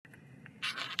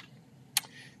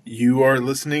You are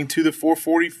listening to the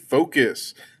 440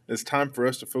 Focus. It's time for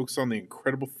us to focus on the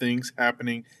incredible things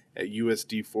happening at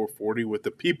USD 440 with the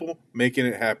people making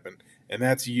it happen, and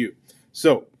that's you.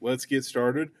 So let's get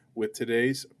started with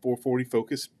today's 440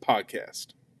 Focus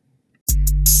podcast.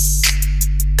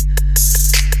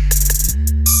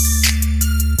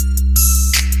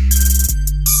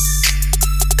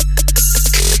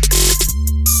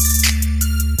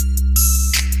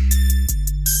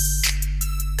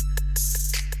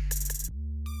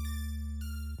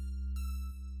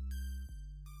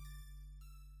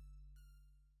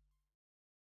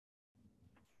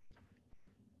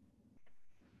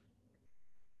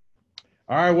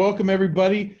 All right, welcome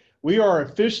everybody. We are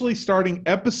officially starting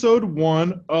episode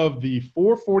 1 of the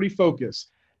 440 Focus,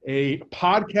 a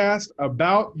podcast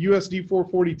about USD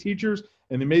 440 teachers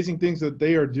and the amazing things that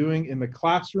they are doing in the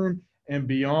classroom and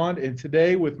beyond. And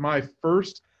today, with my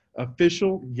first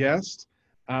official guest,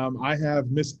 I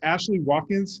have Miss Ashley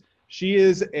Watkins. She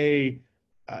is a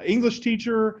English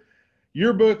teacher,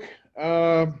 yearbook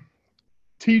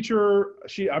teacher.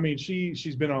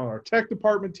 She's been on our tech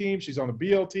department team. She's on the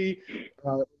BLT,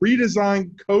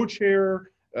 redesign, co-chair.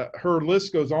 Her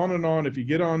list goes on and on. If you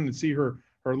get on and see her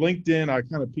LinkedIn, I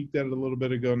kind of peeked at it a little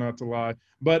bit ago, not to lie,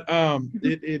 but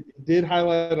it did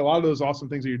highlight a lot of those awesome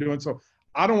things that you're doing. So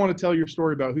I don't want to tell your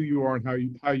story about who you are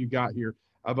and how you got here.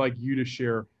 I'd like you to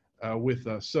share with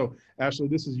us. So Ashley,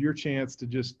 this is your chance to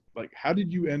just how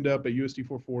did you end up at USD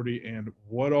 440 and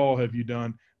what all have you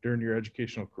done during your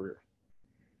educational career?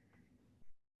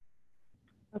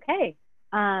 Okay.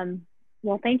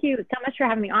 Well, thank you so much for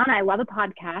having me on. I love a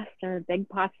podcast. I'm a big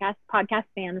podcast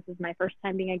fan. This is my first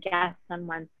time being a guest on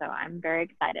one, so I'm very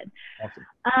excited.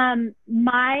 Awesome.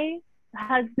 My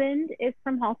husband is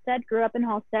from Halstead, grew up in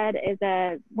Halstead,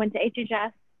 went to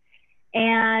HHS,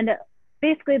 and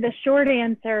basically the short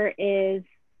answer is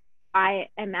I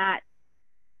am at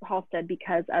Halstead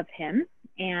because of him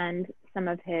and some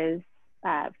of his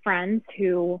friends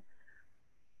who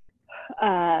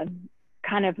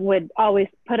kind of would always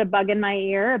put a bug in my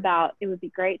ear about it would be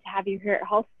great to have you here at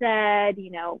Halstead.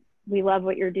 You know, we love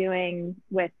what you're doing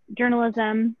with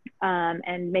journalism,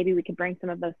 and maybe we could bring some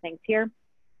of those things here.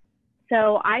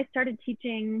 So I started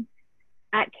teaching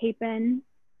at Capen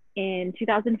in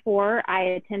 2004. I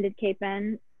attended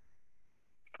Capen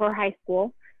for high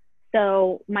school.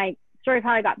 So my story of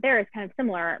how I got there is kind of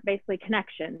similar, basically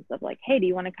connections of hey, do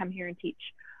you want to come here and teach?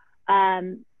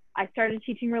 I started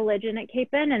teaching religion at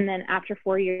Capen, and then after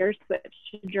 4 years switched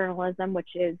to journalism,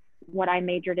 which is what I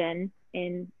majored in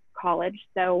college.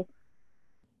 So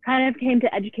kind of came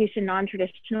to education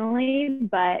non-traditionally,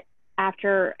 but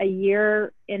after a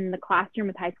year in the classroom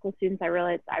with high school students, I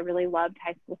realized I really loved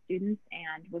high school students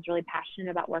and was really passionate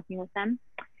about working with them.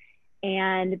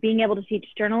 And being able to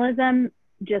teach journalism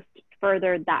just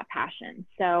furthered that passion.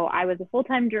 So I was a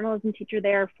full-time journalism teacher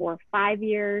there for 5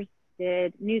 years.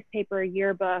 Did newspaper,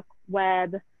 yearbook,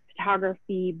 web,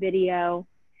 photography, video,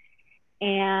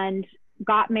 and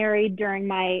got married during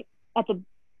at the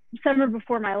summer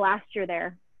before my last year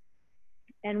there,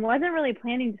 and wasn't really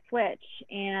planning to switch.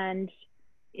 And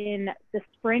in the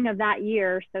spring of that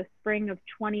year, so spring of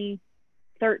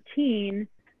 2013,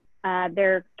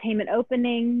 there came an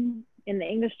opening in the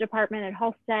English department at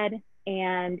Halstead,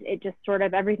 and it just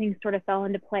everything fell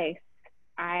into place.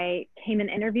 I came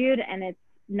and interviewed, and it's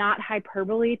not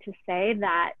hyperbole to say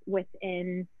that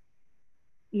within,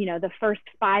 the first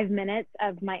 5 minutes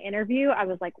of my interview, I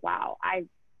was like, wow, I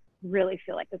really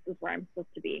feel like this is where I'm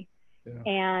supposed to be. Yeah.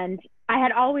 And I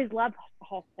had always loved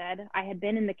Halstead. I had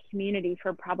been in the community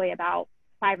for probably about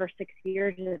 5 or 6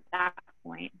 years at that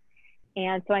point.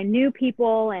 And so I knew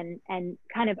people and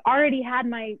kind of already had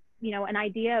my, an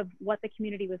idea of what the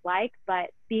community was like,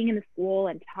 but being in the school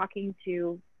and talking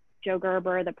to Joe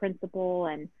Gerber, the principal,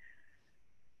 and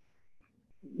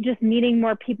just meeting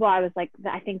more people, I was like,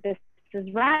 I think this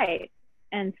is right.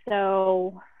 And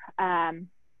so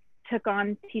took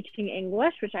on teaching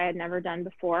English, which I had never done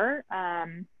before.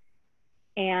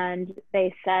 And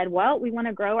they said, well, we want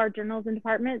to grow our journalism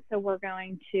department. So you're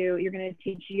going to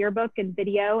teach yearbook and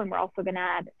video, and we're also going to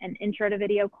add an intro to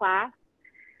video class.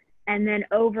 And then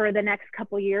over the next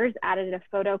couple years, added a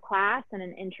photo class and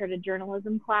an intro to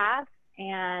journalism class.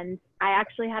 And I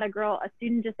actually had a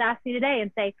student just ask me today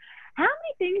and say, how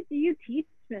many things do you teach,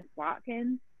 Miss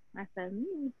Watkins? I said,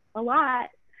 a lot.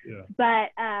 Yeah.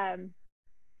 But, I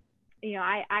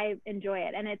enjoy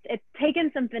it. And it's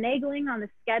taken some finagling on the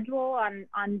schedule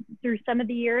on through some of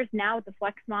the years. Now with the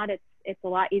Flex Mod, it's a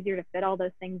lot easier to fit all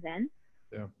those things in.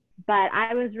 Yeah. But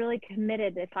I was really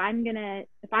committed. If I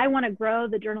want to grow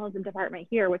the journalism department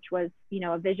here, which was,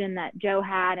 a vision that Joe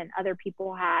had and other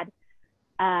people had,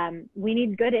 we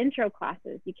need good intro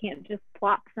classes. You can't just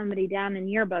plop somebody down in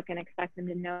yearbook and expect them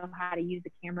to know how to use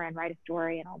the camera and write a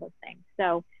story and all those things.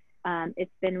 So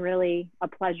it's been really a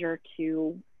pleasure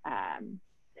to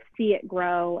see it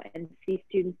grow and see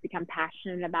students become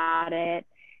passionate about it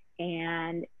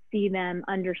and see them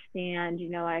understand. You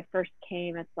know, when I first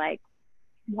came, it's like,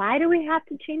 why do we have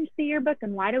to change the yearbook,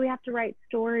 and why do we have to write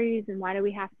stories, and why do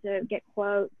we have to get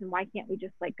quotes, and why can't we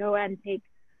just like go ahead and take,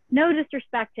 no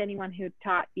disrespect to anyone who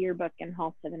taught yearbook in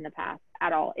Halstead in the past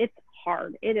at all. It's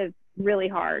hard. It is really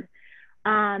hard.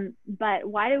 But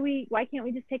why can't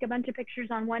we just take a bunch of pictures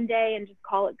on one day and just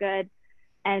call it good?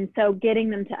 And so getting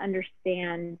them to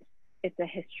understand it's a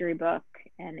history book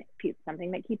and it's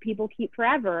something that people keep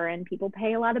forever, and people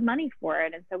pay a lot of money for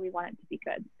it. And so we want it to be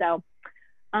good. So,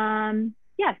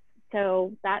 yes,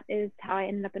 so that is how I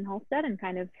ended up in Halstead and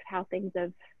kind of how things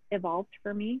have evolved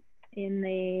for me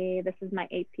this is my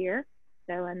 8th year.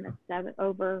 So in the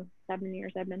over 7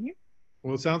 years I've been here.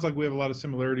 Well, it sounds like we have a lot of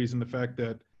similarities in the fact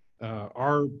that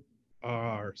our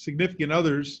significant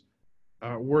others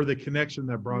were the connection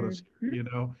that brought us here, you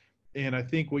know. And I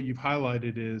think what you've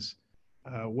highlighted is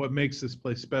what makes this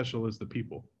place special is the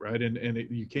people, right? And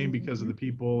you came because of the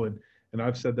people, and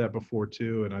I've said that before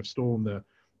too, and I've stolen the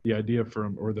idea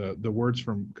from, or the words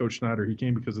from Coach Snyder. He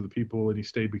came because of the people, and he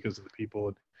stayed because of the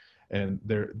people, and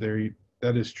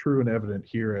that is true and evident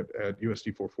here at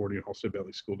USD 440 and Halstead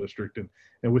Valley School District and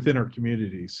within our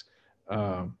communities.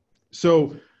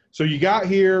 So you got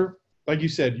here, like you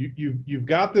said, you've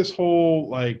got this whole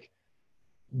like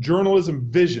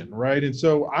journalism vision, right? And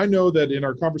so I know that in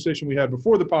our conversation we had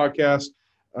before the podcast,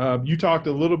 you talked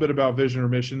a little bit about vision or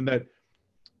mission, that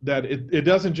it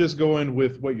doesn't just go in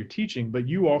with what you're teaching, but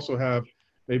you also have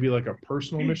maybe like a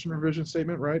personal mission or vision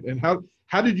statement, right? And how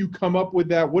did you come up with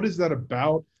that? What is that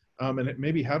about? And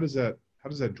maybe how does that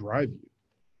drive you?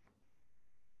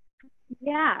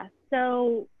 Yeah.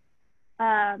 So,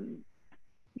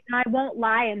 I won't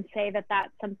lie and say that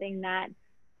that's something that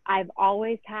I've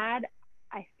always had.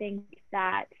 I think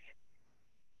that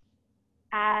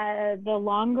the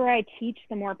longer I teach,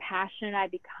 the more passionate I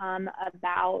become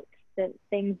about the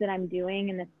things that I'm doing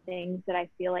and the things that I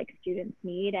feel like students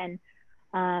need. And,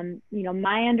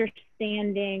 my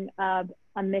understanding of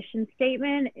a mission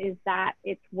statement is that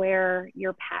it's where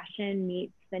your passion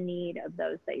meets the need of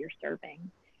those that you're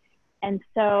serving. And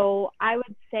so I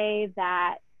would say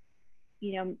that,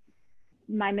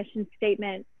 my mission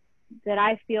statement that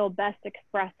I feel best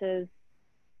expresses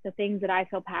the things that I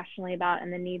feel passionately about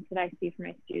and the needs that I see for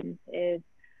my students is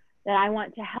that I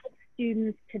want to help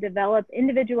students to develop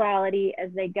individuality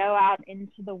as they go out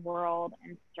into the world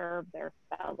and serve their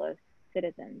fellow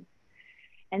citizens.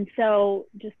 And so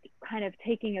just kind of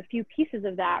taking a few pieces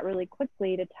of that really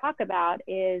quickly to talk about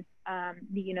is,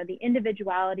 the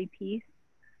individuality piece,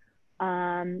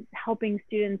 helping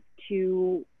students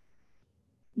to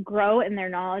grow in their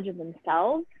knowledge of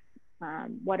themselves.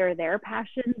 What are their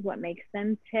passions? What makes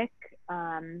them tick?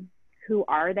 Who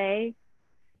are they?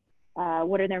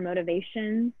 What are their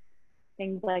motivations?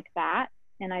 Things like that.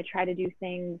 And I try to do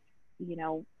things,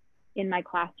 in my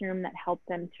classroom that help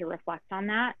them to reflect on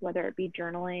that, whether it be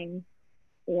journaling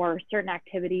or certain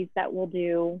activities that we'll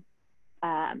do,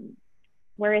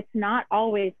 where it's not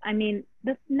always, the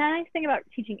nice thing about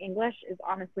teaching English is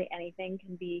honestly anything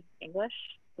can be English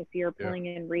if you're pulling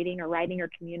in reading or writing or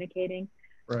communicating.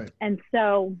 Right. And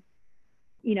so,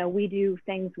 we do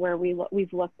things where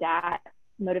we've looked at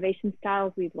motivation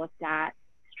styles, we've looked at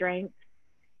strengths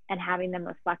and having them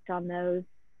reflect on those.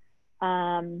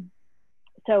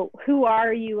 So who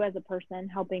are you as a person,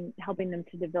 helping them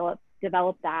to develop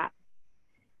that.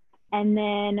 And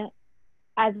then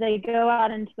as they go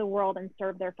out into the world and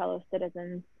serve their fellow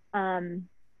citizens,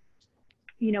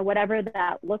 whatever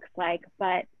that looks like,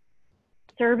 but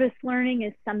service learning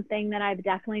is something that I've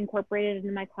definitely incorporated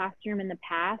into my classroom in the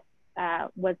past,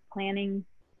 have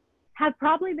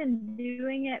probably been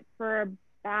doing it for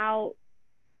about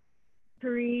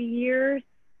 3 years.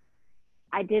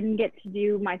 I didn't get to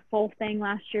do my full thing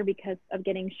last year because of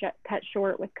getting cut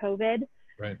short with COVID.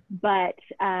 Right. But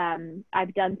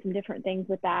I've done some different things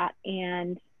with that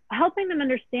and helping them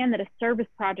understand that a service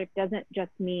project doesn't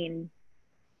just mean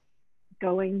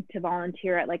going to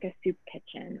volunteer at like a soup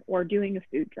kitchen or doing a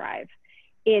food drive.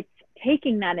 It's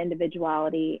taking that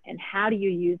individuality and how do you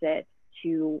use it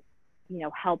to,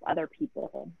 help other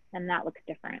people, and that looks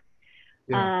different.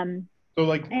 Yeah. So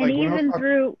when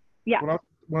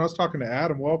I was talking to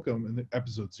Adam Welcome in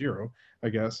episode 0, I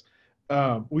guess,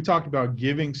 we talked about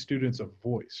giving students a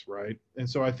voice, right? And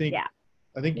so I think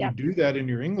you do that in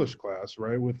your English class,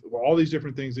 right? With all these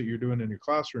different things that you're doing in your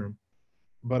classroom.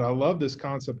 But I love this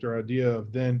concept or idea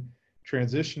of then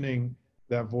transitioning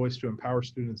that voice to empower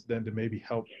students then to maybe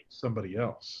help somebody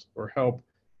else or help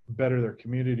better their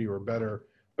community or better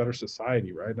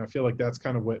society, right? And I feel like that's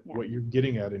kind of what you're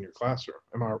getting at in your classroom.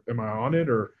 Am I on it,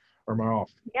 or am I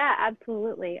off? Yeah,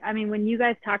 absolutely. I mean, when you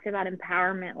guys talked about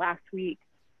empowerment last week,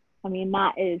 I mean,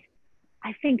 that is,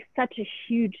 I think, such a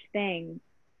huge thing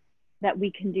that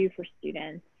we can do for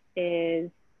students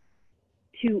is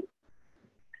to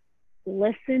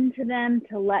listen to them,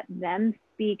 to let them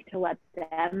speak, to let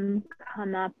them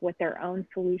come up with their own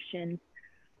solutions,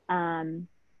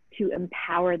 to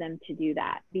empower them to do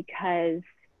that. Because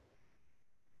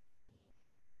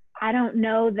I don't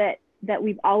know that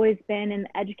we've always been in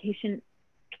education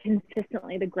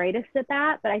consistently the greatest at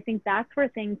that, but I think that's where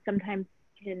things sometimes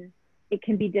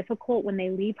can be difficult when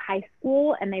they leave high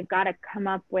school and they've got to come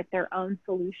up with their own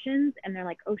solutions, and they're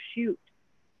like, oh shoot,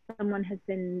 someone has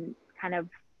been kind of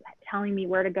telling me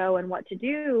where to go and what to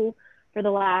do for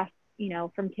the last,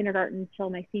 from kindergarten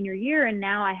till my senior year, and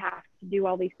now I have to do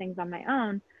all these things on my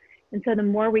own. And so the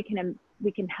more we can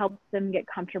help them get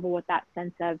comfortable with that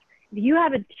sense of, if you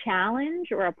have a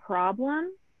challenge or a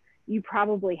problem, you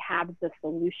probably have the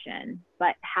solution,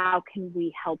 but how can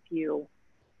we help you?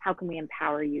 How can we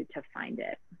empower you to find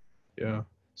it? Yeah.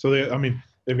 So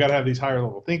they've got to have these higher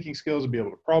level thinking skills and be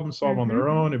able to problem solve on their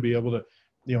own and be able to,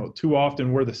 too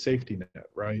often we're the safety net,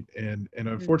 right? And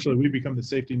unfortunately we become the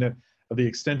safety net of the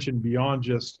extension beyond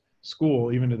just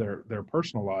school, even to their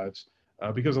personal lives,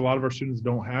 because a lot of our students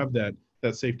don't have that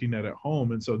safety net at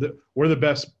home. And so we're the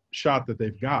best shot that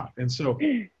they've got. And so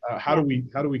how do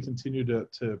we continue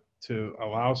to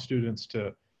allow students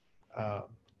to,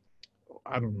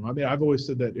 I don't know. I mean, I've always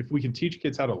said that if we can teach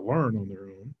kids how to learn on their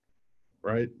own,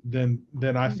 right, then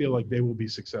I feel like they will be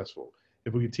successful.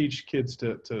 If we can teach kids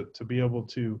to be able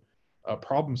to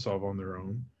problem solve on their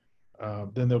own,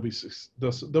 then they'll be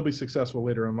successful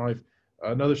later in life.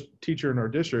 Another teacher in our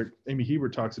district, Amy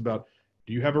Hebert, talks about,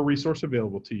 do you have a resource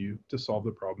available to you to solve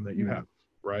the problem that you have,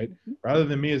 right? Rather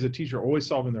than me as a teacher always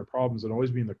solving their problems and always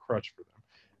being the crutch for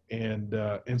them.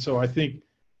 And so I think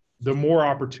the more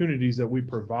opportunities that we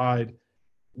provide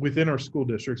within our school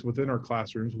districts, within our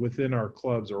classrooms, within our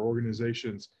clubs or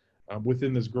organizations,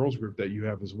 within this girls group that you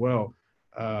have as well,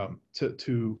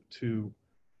 to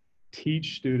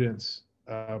teach students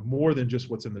more than just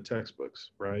what's in the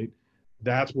textbooks, right?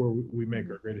 That's where we make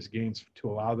our greatest gains, to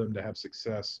allow them to have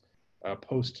success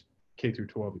post K through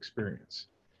 12 experience.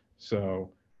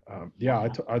 So I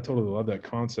totally love that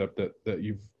concept that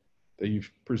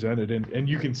you've presented, and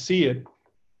you can see it,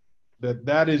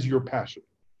 that is your passion,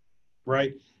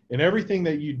 right? And everything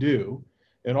that you do,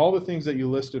 and all the things that you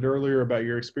listed earlier about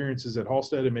your experiences at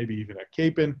Halstead and maybe even at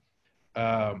Capon,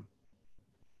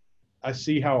 I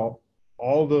see how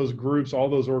all those groups, all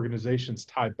those organizations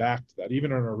tie back to that,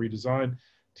 even on our redesign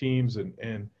teams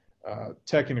and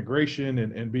tech integration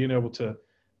and being able to,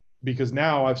 because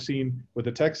now I've seen with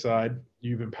the tech side,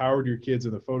 you've empowered your kids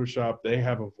in the Photoshop. They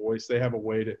have a voice. They have a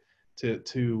way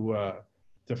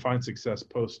to find success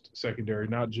post-secondary,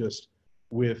 not just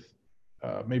with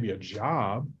maybe a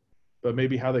job, but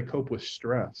maybe how they cope with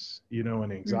stress,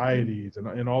 and anxieties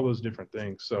and all those different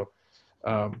things. So,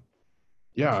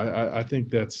 I think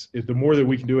that's it. The more that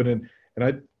we can do it, and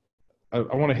I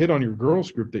want to hit on your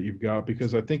girls group that you've got,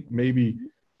 because I think maybe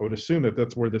I would assume that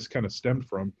that's where this kind of stemmed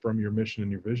from your mission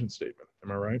and your vision statement.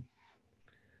 Am I right?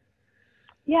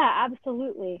 Yeah,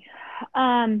 absolutely.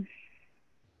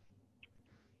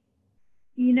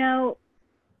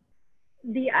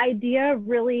 The idea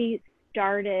really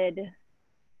started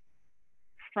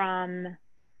from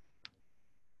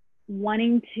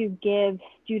wanting to give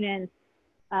students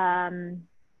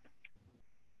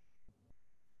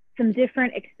some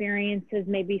different experiences,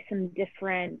 maybe some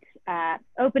different,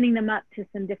 opening them up to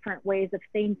some different ways of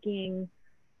thinking.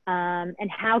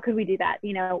 And how could we do that?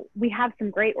 We have some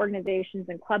great organizations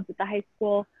and clubs at the high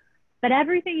school, but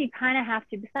everything you kind of have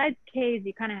to, besides Ks,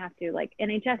 you kind of have to, like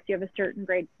NHS, you have a certain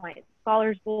grade point.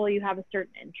 Scholars Bowl, you have a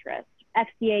certain interest.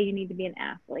 FCA, you need to be an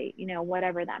athlete,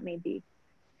 whatever that may be.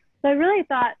 So I really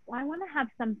thought, well, I want to have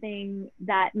something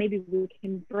that maybe we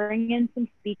can bring in some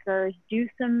speakers, do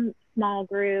some small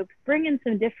groups, bring in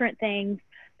some different things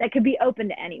that could be open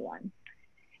to anyone.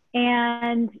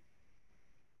 And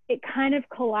it kind of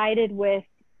collided with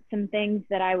some things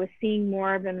that I was seeing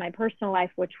more of in my personal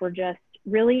life, which were just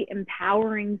really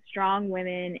empowering strong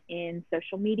women in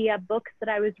social media, books that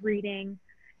I was reading,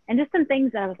 and just some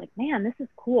things that I was like, man, this is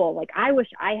cool. Like, I wish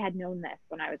I had known this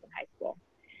when I was in high school.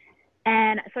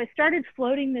 And so I started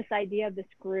floating this idea of this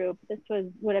group. This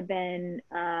would have been,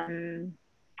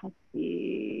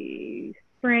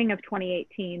 spring of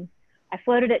 2018. I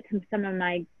floated it to some of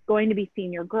my going to be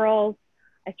senior girls.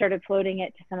 I started floating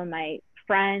it to some of my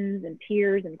friends and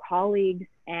peers and colleagues.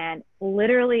 And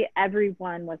literally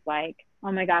everyone was like,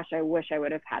 oh my gosh, I wish I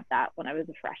would have had that when I was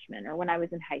a freshman or when I was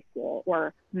in high school,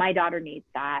 or my daughter needs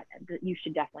that. You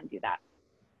should definitely do that.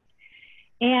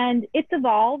 And it's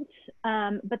evolved.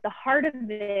 But the heart of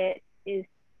it is,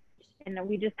 and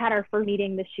we just had our first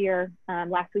meeting this year,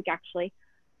 last week actually.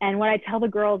 And what I tell the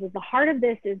girls is the heart of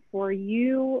this is for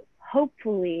you,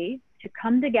 hopefully, to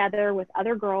come together with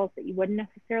other girls that you wouldn't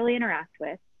necessarily interact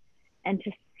with, and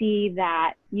to see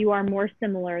that you are more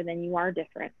similar than you are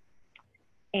different.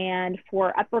 And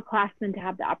for upperclassmen to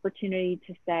have the opportunity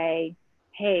to say,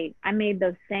 hey, I made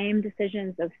those same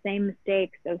decisions, those same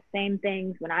mistakes, those same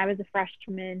things when I was a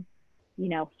freshman, you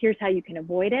know, here's how you can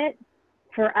avoid it.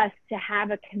 For us to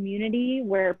have a community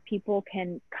where people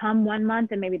can come one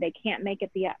month and maybe they can't make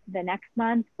it the next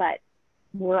month, but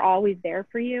we're always there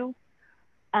for you.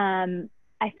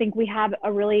 I think we have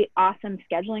a really awesome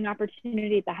scheduling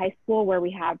opportunity at the high school where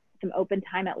we have some open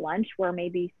time at lunch where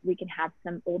maybe we can have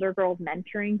some older girls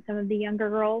mentoring some of the younger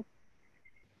girls.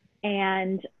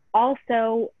 And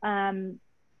also,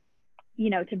 you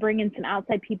know, to bring in some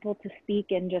outside people to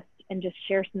speak and just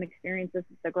share some experiences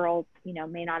that the girls, you know,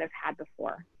 may not have had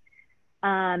before.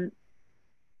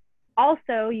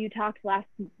 Also, you talked last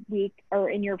week or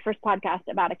in your first podcast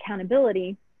about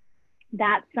accountability.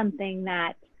 That's something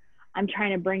that I'm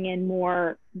trying to bring in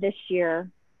more this year.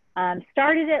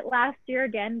 Started it last year,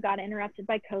 again, got interrupted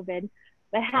by COVID,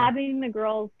 but having the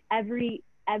girls every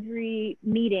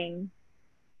meeting,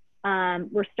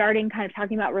 we're starting kind of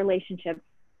talking about relationships,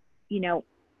 you know,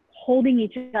 holding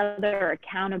each other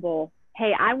accountable.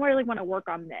 Hey, I really want to work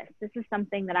on this. This is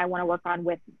something that I want to work on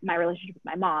with my relationship with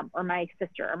my mom or my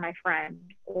sister or my friend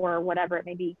or whatever it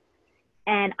may be.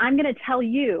 And I'm going to tell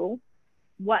you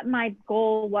what my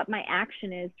goal, what my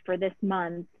action is for this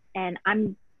month. And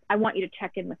I want you to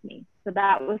check in with me. So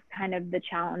that was kind of the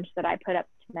challenge that I put up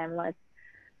to them was,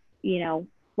 you know,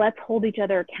 let's hold each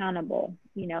other accountable,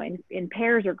 you know, in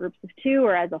pairs or groups of two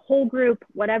or as a whole group,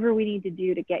 whatever we need to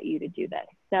do to get you to do this.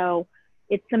 So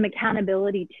it's some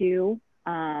accountability too,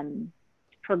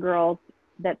 for girls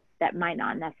that might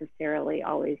not necessarily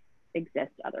always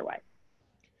exist otherwise.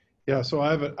 Yeah. So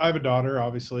I have a daughter,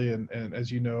 obviously, and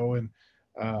as you know, and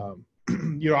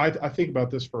you know, I think about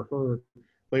this for her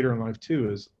later in life too,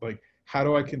 is like, how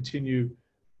do I continue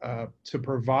to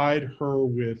provide her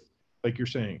with, like you're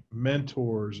saying,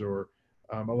 mentors, or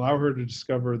allow her to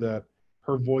discover that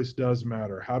her voice does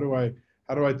matter? How do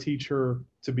I teach her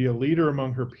to be a leader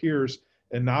among her peers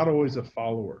and not always a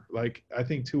follower? Like, I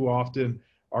think too often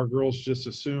our girls just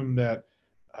assume that,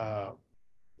 and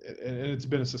it's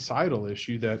been a societal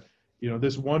issue that, you know,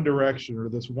 this one direction or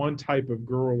this one type of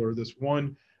girl or this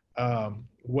one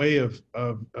way of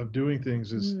doing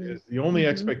things is the only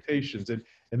expectations. And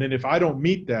then if I don't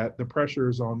meet that, the pressure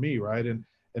is on me, right? And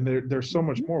there's so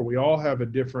much more. We all have a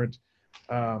different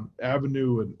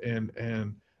avenue and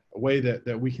a way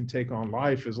that we can take on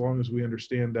life, as long as we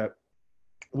understand that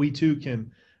we too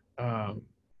can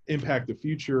impact the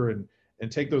future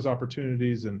and take those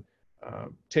opportunities and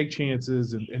take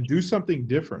chances and do something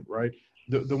different, right?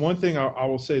 The one thing I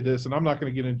will say this, and I'm not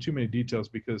going to get into too many details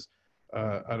because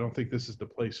I don't think this is the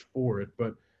place for it,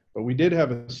 but we did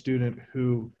have a student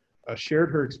who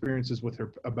shared her experiences with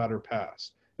her about her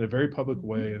past in a very public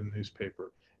way in the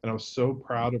newspaper. And I was so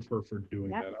proud of her for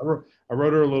doing that. I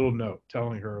wrote her a little note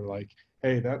telling her, like,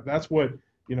 hey, that's what,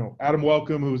 you know, Adam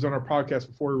Welcome, who was on our podcast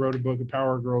before, he wrote a book,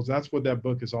 Empower Girls. That's what that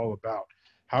book is all about.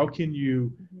 How can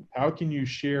you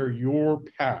share your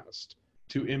past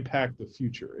to impact the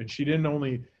future? And she didn't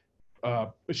only,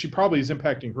 she probably is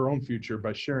impacting her own future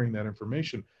by sharing that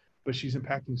information, but she's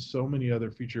impacting so many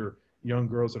other future young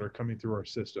girls that are coming through our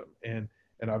system. And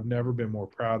I've never been more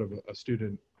proud of a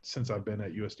student since I've been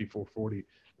at USD 440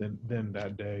 than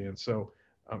that day. And so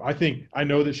I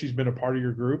know that she's been a part of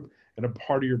your group and a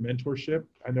part of your mentorship.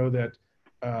 I know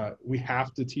that we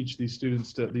have to teach these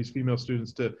female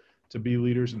students to be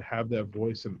leaders and have that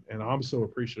voice. And I'm so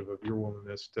appreciative of your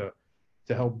willingness to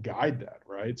help guide that,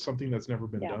 right? Something that's never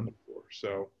been done before.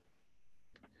 So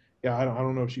yeah, I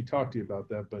don't know if she talked to you about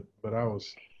that, but I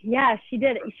was. Yeah, she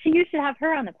did. You should have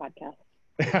her on the podcast.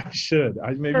 I should.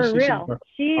 Maybe for she real.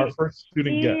 Should our first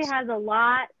student guest. She has a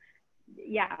lot.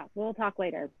 Yeah, we'll talk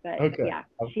later. But okay. Yeah,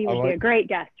 she would be a great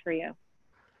guest for you.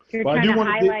 If you're trying to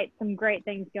highlight some great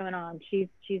things going on, she's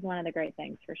one of the great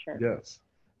things for sure. Yes.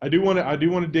 I do want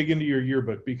to dig into your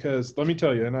yearbook, because let me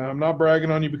tell you, and I'm not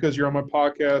bragging on you because you're on my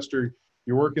podcast or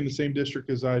you work in the same district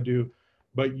as I do,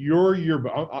 but your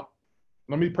yearbook,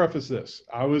 let me preface this.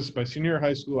 My senior year of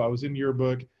high school, I was in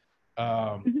yearbook.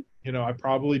 You know, I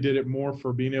probably did it more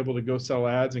for being able to go sell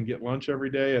ads and get lunch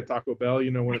every day at Taco Bell, you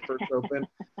know, when it first opened.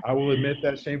 I will admit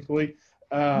that shamefully.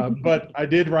 But I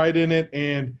did write in it,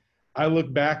 and I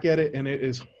look back at it, and it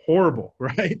is horrible,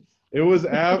 right? It was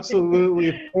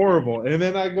absolutely horrible. And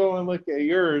then I go and look at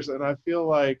yours, and I feel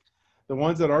like the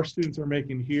ones that our students are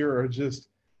making here are just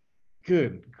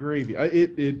good gravy.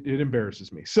 It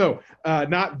embarrasses me. So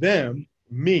not them,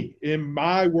 me, in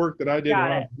my work that I did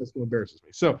around high school embarrasses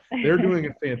me. So they're doing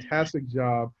a fantastic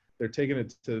job. They're taking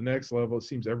it to the next level. It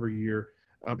seems every year.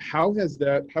 How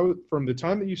from the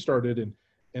time that you started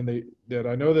that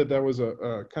I know that was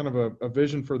a kind of a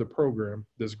vision for the program,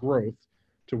 this growth,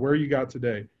 to where you got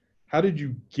today. How did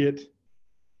you get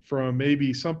from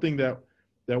maybe something that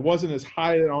wasn't as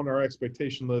high on our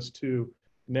expectation list to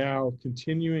now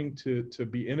continuing to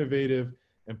be innovative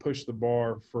and push the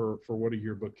bar for what a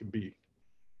yearbook can be?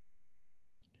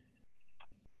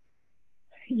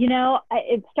 You know,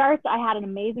 it starts, I had an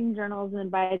amazing journalism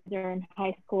advisor in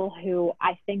high school who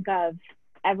I think of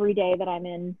every day that I'm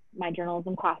in my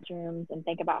journalism classrooms and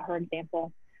think about her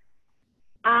example.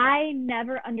 I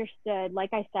never understood, like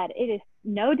I said, it is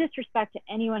no disrespect to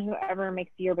anyone who ever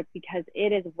makes a yearbook, because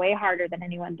it is way harder than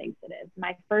anyone thinks it is.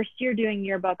 My first year doing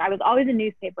yearbook, I was always a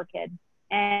newspaper kid.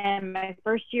 And my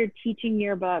first year teaching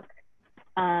yearbook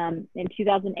in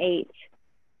 2008,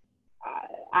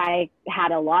 I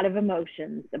had a lot of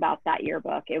emotions about that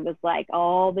yearbook. It was like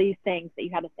all these things that you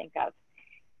had to think of.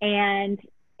 And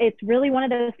it's really one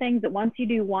of those things that once you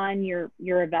do one,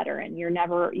 you're a veteran. You're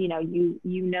never, you know, you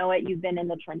know it, you've been in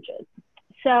the trenches.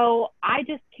 So I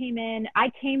just came in,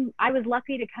 I was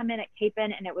lucky to come in at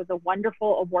Capon, and it was a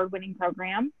wonderful award-winning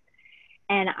program.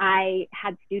 And I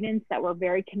had students that were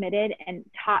very committed and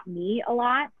taught me a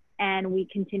lot, and we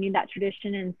continued that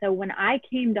tradition. And so when I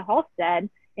came to Halstead,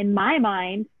 in my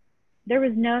mind, there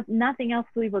was nothing else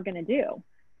we were going to do.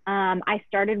 I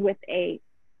started with a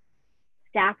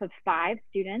staff of 5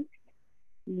 students.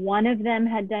 One of them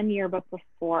had done yearbook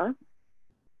before.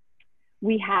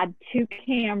 We had 2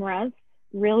 cameras,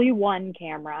 really 1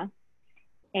 camera,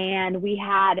 and we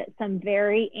had some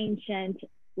very ancient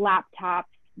laptops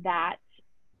that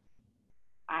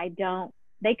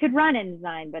they could run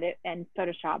InDesign, and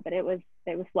Photoshop, but it was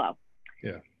slow.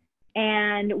 Yeah.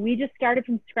 And we just started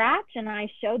from scratch, and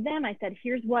I showed them, I said,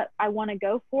 here's what I want to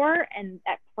go for. And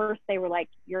at first they were like,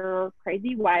 you're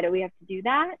crazy. Why do we have to do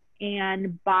that?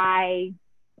 And by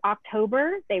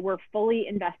October, they were fully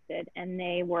invested and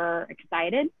they were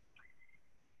excited.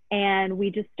 And we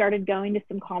just started going to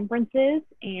some conferences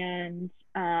and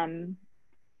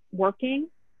working.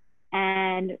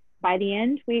 And by the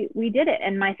end, we did it.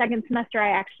 And my second semester,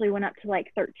 I actually went up to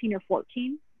like 13 or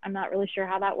 14. I'm not really sure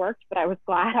how that worked, but I was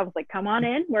glad. I was like, come on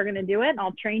in, we're going to do it, and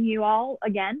I'll train you all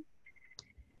again.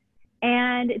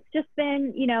 And it's just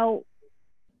been, you know,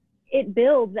 it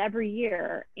builds every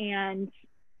year, and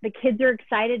the kids are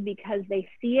excited because they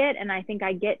see it. And I think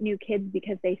I get new kids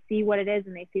because they see what it is,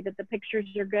 and they see that the pictures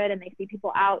are good, and they see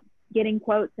people out getting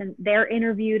quotes, and they're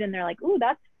interviewed, and they're like, ooh,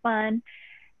 that's fun.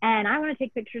 And I want to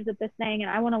take pictures of this thing,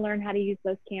 and I want to learn how to use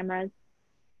those cameras.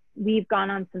 We've gone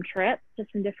on some trips to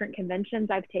some different conventions.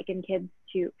 I've taken kids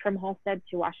from Halstead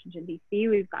to Washington, D.C.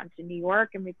 We've gone to New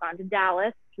York, and we've gone to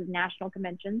Dallas to national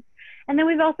conventions. And then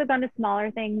we've also gone to smaller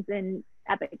things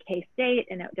at K-State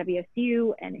and at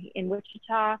WSU and in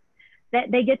Wichita,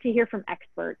 that they get to hear from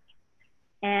experts.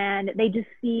 And they just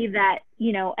see that,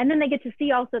 you know, and then they get to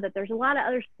see also that there's a lot of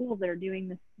other schools that are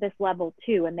doing this level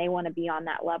too, and they want to be on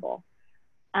that level.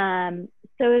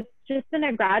 So it's just been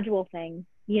a gradual thing.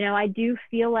 You know, I do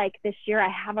feel like this year I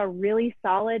have a really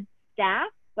solid staff,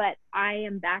 but I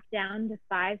am back down to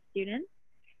 5 students.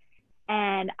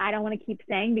 And I don't want to keep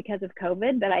saying because of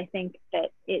COVID, but I think that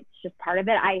it's just part of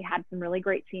it. I had some really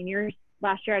great seniors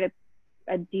last year. I had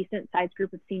a decent sized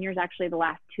group of seniors actually the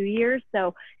last 2 years.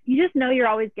 So you just know you're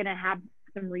always going to have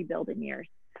some rebuilding years.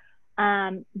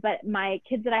 But my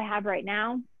kids that I have right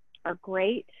now are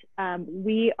great.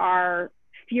 We are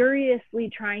furiously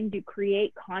trying to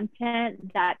create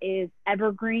content that is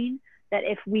evergreen, that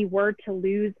if we were to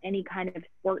lose any kind of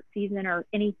sports season or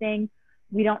anything,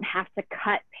 we don't have to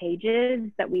cut pages,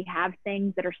 that we have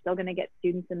things that are still going to get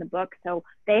students in the book. So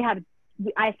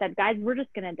I said, guys, we're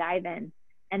just going to dive in,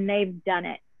 and they've done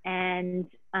it. And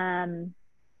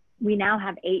we now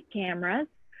have 8 cameras.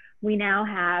 We now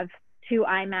have 2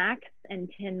 iMacs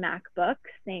and 10 MacBooks,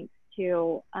 thanks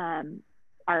to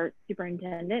our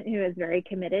superintendent, who is very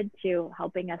committed to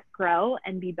helping us grow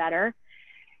and be better.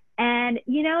 And,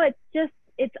 you know,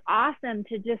 it's awesome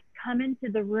to just come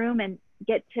into the room and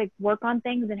get to work on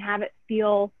things and have it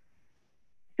feel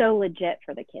so legit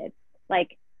for the kids.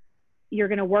 Like, you're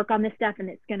going to work on this stuff and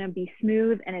it's going to be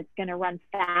smooth and it's going to run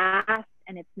fast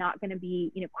and it's not going to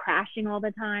be, crashing all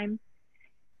the time.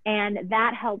 And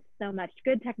that helps so much.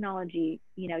 Good technology,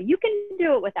 you can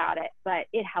do it without it, but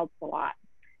it helps a lot.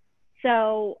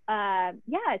 So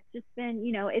it's just been,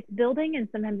 it's building and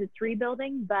sometimes it's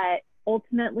rebuilding, but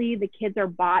ultimately the kids are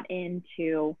bought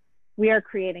into, we are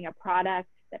creating a product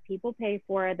that people pay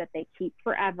for, that they keep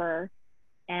forever,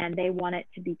 and they want it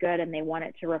to be good and they want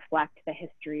it to reflect the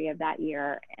history of that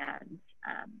year. And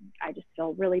I just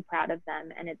feel really proud of them.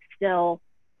 And it's still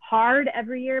hard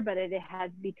every year, but it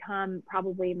has become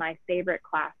probably my favorite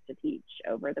class to teach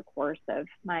over the course of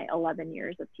my 11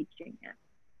 years of teaching it.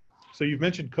 So you've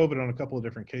mentioned COVID on a couple of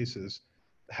different cases.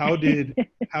 How did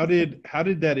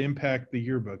that impact the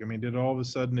yearbook? I mean, did all of a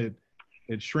sudden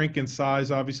it shrink in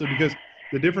size, obviously, because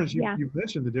the difference, you've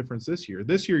mentioned the difference this year.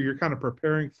 This year, you're kind of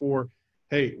preparing for,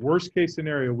 hey, worst case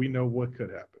scenario, we know what could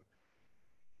happen.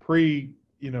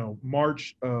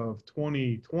 March of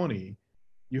 2020,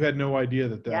 you had no idea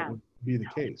that would be the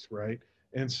case, right?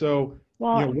 And so,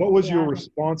 what was your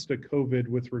response to COVID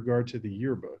with regard to the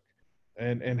yearbook?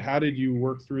 And how did you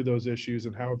work through those issues,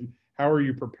 and how are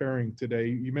you preparing today?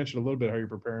 You mentioned a little bit how you're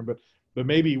preparing, but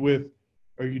maybe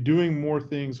are you doing more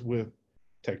things with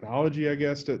technology, I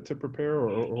guess, to prepare,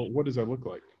 or what does that look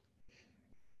like?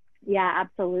 Yeah,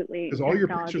 absolutely. Because all your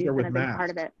pictures are with masks part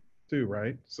of it too,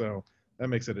 right? So that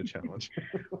makes it a challenge.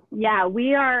 Yeah,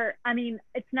 we are. I mean,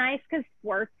 it's nice because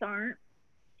sports aren't.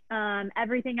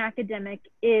 Everything academic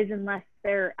is, unless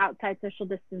they're outside social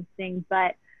distancing,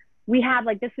 but we have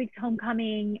like this week's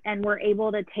homecoming and we're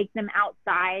able to take them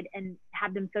outside and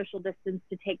have them social distance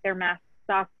to take their masks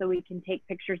off so we can take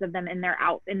pictures of them in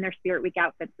their Spirit Week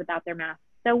outfits without their masks.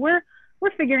 So we're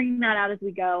figuring that out as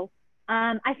we go.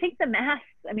 I think the masks,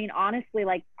 I mean, honestly,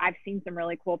 like I've seen some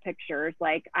really cool pictures.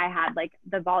 Like I had like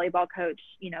the volleyball coach,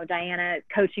 Diana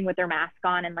coaching with their mask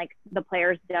on, and like the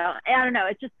players don't. I don't know.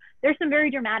 It's just, there's some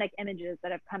very dramatic images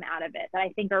that have come out of it that I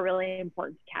think are really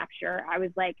important to capture. I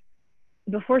was like,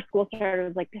 before school started, I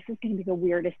was like, this is going to be the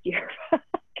weirdest year.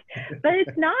 But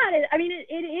it's not. I mean,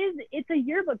 it is. It's a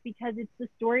yearbook because it's the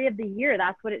story of the year.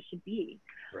 That's what it should be.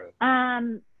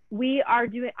 Right. We are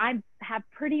doing, I have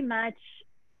pretty much,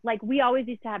 like we always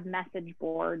used to have message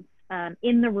boards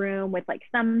in the room with like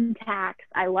some text.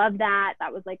 I love that.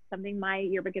 That was like something my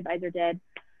yearbook advisor did.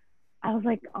 I was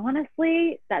like,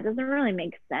 honestly, that doesn't really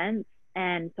make sense.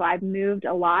 And so I've moved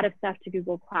a lot of stuff to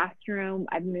Google Classroom.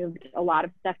 I've moved a lot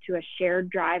of stuff to a shared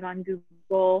drive on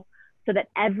Google so that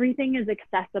everything is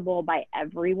accessible by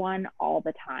everyone all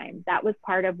the time. That was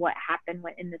part of what happened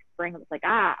in the spring. It was like,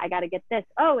 I got to get this.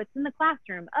 Oh, it's in the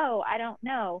classroom. Oh, I don't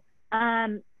know.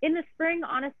 In the spring,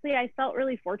 honestly, I felt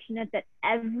really fortunate that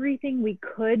everything we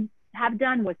could have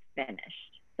done was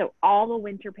finished. So all the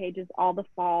winter pages, all the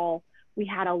fall, we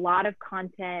had a lot of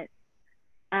content.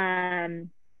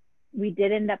 We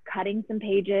did end up cutting some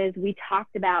pages. We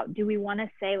talked about, do we want to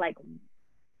say like,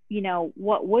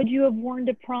 what would you have worn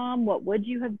to prom? What would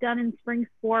you have done in spring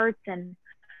sports? And,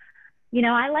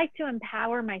 I like to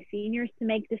empower my seniors to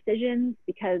make decisions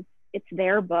because it's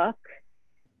their book.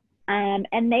 And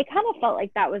they kind of felt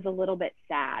like that was a little bit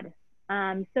sad.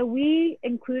 So we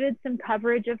included some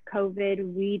coverage of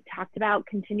COVID. We talked about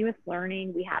continuous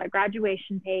learning. We had a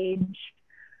graduation page.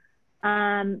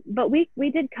 But we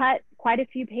did cut quite a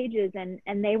few pages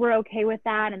and they were okay with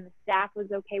that. And the staff was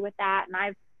okay with that. And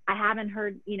I haven't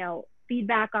heard,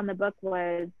 feedback on the book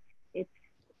was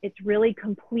it's really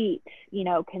complete,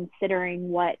 considering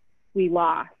what we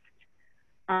lost.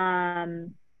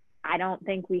 I don't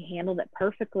think we handled it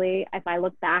perfectly. If I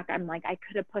look back, I'm like, I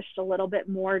could have pushed a little bit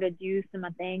more to do some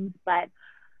things, but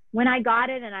when I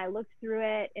got it and I looked through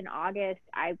it in August,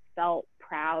 I felt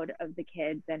proud of the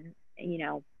kids. And,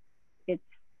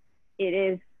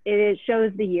 it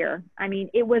shows the year. I mean,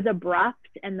 it was abrupt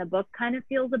and the book kind of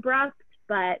feels abrupt,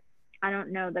 but I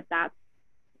don't know that that's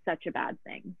such a bad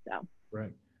thing. So,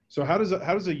 right. So how does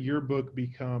a yearbook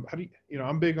become,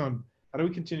 I'm big on, how do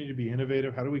we continue to be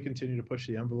innovative? How do we continue to push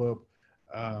the envelope?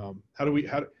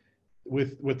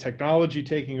 With technology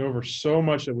taking over so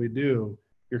much that we do,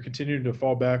 you're continuing to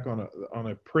fall back on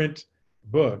a print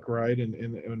book, right?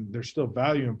 And there's still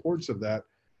value and importance of that.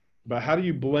 But how do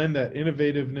you blend that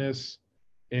innovativeness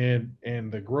and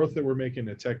the growth that we're making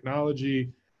in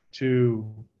technology to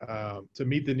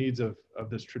meet the needs of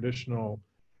this traditional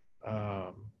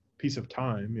piece of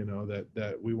time,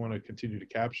 that we want to continue to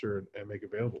capture and make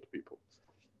available to people?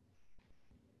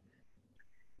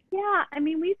 Yeah, I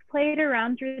mean, we've played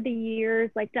around through the years,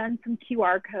 like done some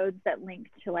QR codes that link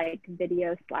to like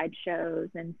video slideshows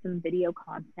and some video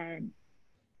content.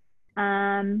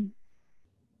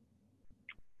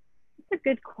 a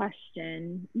good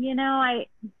question. You know,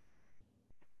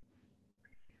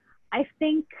 I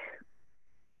think,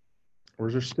 Or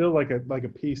is there still like a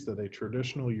piece that a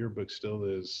traditional yearbook still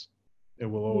is? It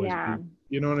will always yeah, be.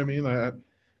 You know what I mean?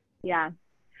 yeah.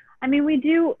 I mean,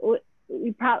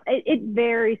 we probably, it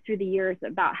varies through the years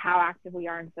about how active we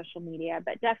are in social media,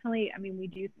 but definitely, I mean, we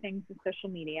do things with social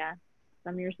media,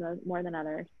 some years more than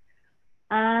others.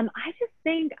 I just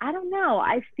think, I don't know.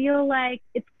 I feel like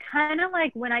it's kind of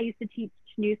like when I used to teach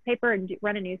newspaper and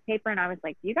run a newspaper, and I was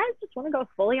like, do you guys just want to go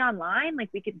fully online? Like,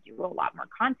 we could do a lot more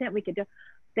content. We could do,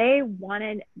 they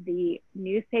wanted the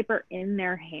newspaper in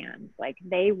their hands. Like,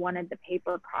 they wanted the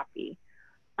paper copy.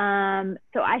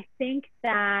 So I think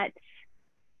that,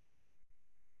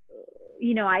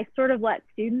 you know, I sort of let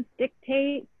students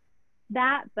dictate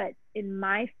that, but in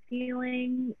my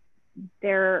feeling,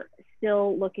 they're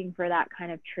still looking for that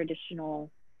kind of traditional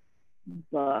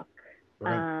book.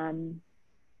 Right.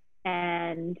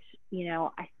 And, you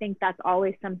know, I think that's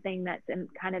always something that's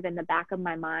kind of in the back of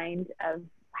my mind of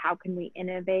how can we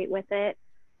innovate with it.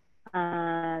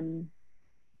 And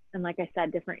like I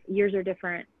said, different years are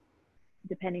different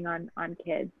depending on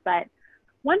kids. But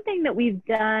one thing that we've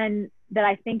done that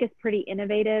I think is pretty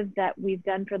innovative that we've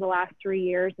done for the last 3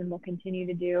 years and will continue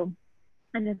to do,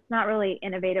 and it's not really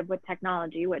innovative with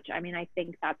technology, which, I mean, I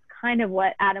think that's kind of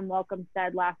what Adam Welcome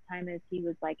said last time, is he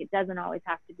was like, it doesn't always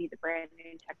have to be the brand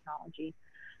new technology.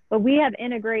 But we have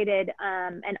integrated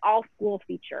an all school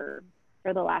feature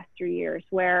for the last 3 years,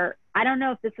 where I don't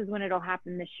know if this is when it'll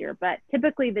happen this year, but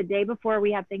typically the day before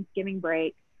we have Thanksgiving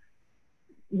break,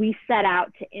 we set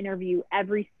out to interview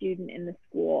every student in the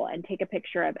school and take a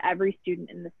picture of every student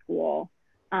in the school,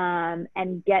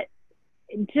 and get,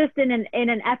 just in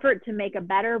an effort to make a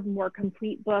better, more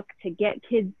complete book, to get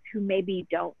kids who maybe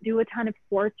don't do a ton of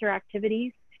sports or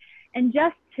activities, and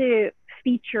just to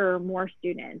feature more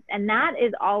students. And that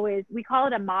is always, we call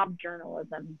it a mob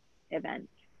journalism event.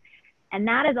 And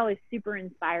that is always super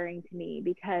inspiring to me,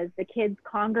 because the kids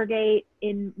congregate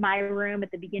in my room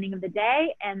at the beginning of the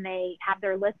day, and they have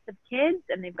their list of kids,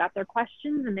 and they've got their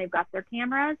questions, and they've got their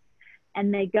cameras,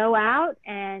 and they go out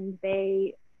and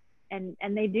they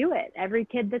do it. Every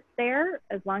kid that's there,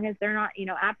 as long as they're not, you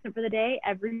know, absent for the day,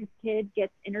 every kid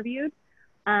gets interviewed.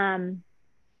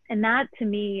 And that to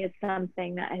me is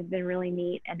something that has been really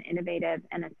neat and innovative,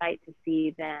 and a sight to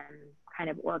see them kind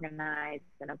of organize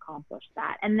and accomplish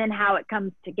that. And then how it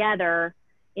comes together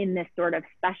in this sort of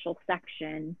special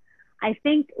section, I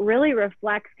think really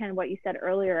reflects kind of what you said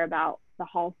earlier about the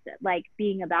Halstead, like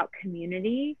being about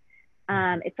community.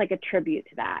 It's like a tribute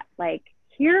to that. Like,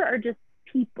 here are just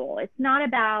people. It's not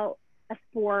about a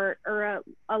sport or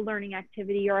a learning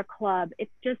activity or a club.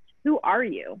 It's just, who are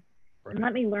you? Right. And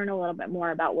let me learn a little bit more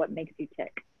about what makes you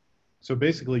tick. So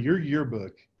basically, your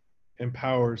yearbook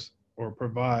empowers or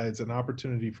provides an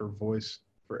opportunity for voice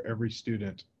for every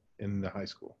student in the high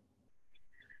school.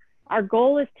 Our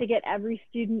goal is to get every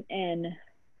student in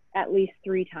at least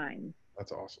 3 times.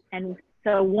 That's awesome. And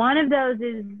so one of those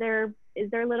is their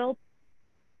little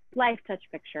life touch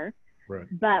picture. Right.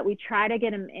 But we try to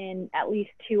get them in at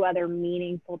least 2 other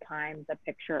meaningful times, a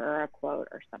picture or a quote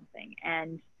or something.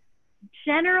 And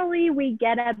generally we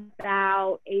get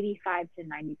about 85 to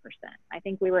 90%. I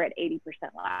think we were at 80%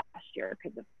 last year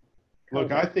because of COVID.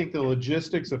 Look, I think the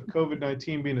logistics of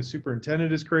COVID-19 being a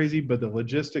superintendent is crazy, but the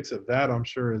logistics of that, I'm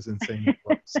sure, is insane.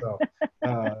 So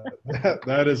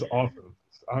that is awesome.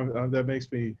 That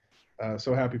makes me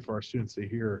so happy for our students to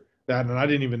hear that. And I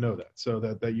didn't even know that. So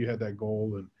that you had that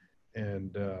goal,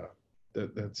 and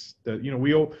that's you know,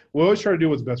 we always try to do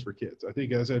what's best for kids. I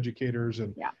think as educators,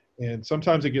 and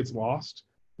sometimes it gets lost,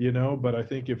 you know, but I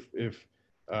think if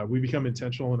we become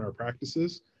intentional in our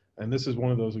practices, and this is one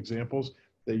of those examples,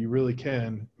 that you really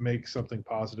can make something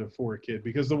positive for a kid.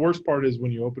 Because the worst part is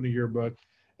when you open a yearbook,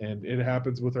 and it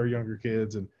happens with our younger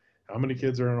kids, and how many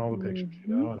kids are in all the pictures,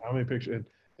 you know, and how many pictures,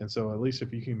 and so at least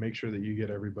if you can make sure that you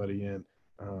get everybody in,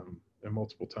 and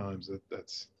multiple times,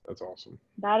 that's awesome.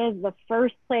 That is the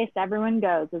first place everyone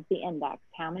goes, is the index.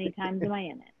 How many times am I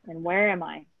in it, and where am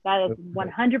I? That is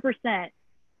 100%.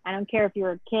 I don't care if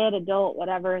you're a kid, adult,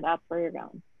 whatever. That's where you're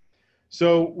going.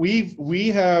 So we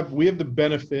have the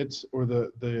benefits, or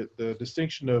the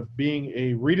distinction of being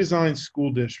a redesigned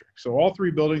school district. So all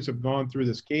 3 buildings have gone through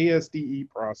this KSDE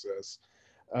process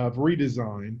of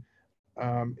redesign.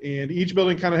 And each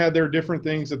building kind of had their different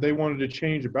things that they wanted to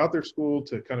change about their school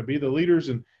to kind of be the leaders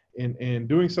and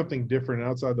doing something different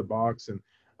outside the box. And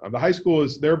the high school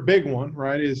is their big one,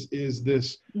 right? Is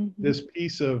this this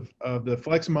piece of the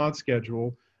Flex Mod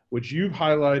schedule, which you've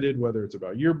highlighted, whether it's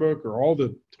about yearbook or all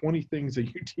the 20 things that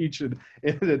you teach in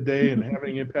a day and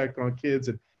having impact on kids.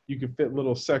 And you can fit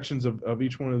little sections of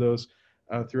each one of those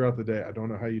throughout the day. I don't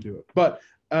know how you do it, but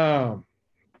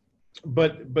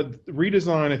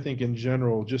redesign, I think in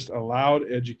general, just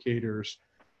allowed educators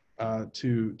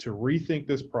to rethink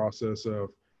this process of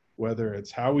whether it's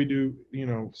how we do,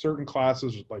 certain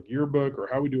classes like yearbook, or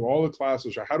how we do all the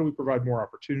classes, or how do we provide more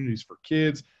opportunities for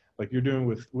kids like you're doing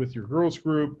with your girls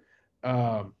group.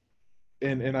 And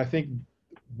I think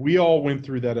we all went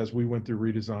through that as we went through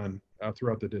redesign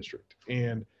throughout the district.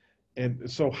 And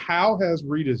so how has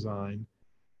redesign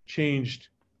changed,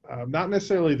 not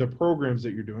necessarily the programs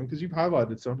that you're doing, because you've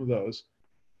highlighted some of those,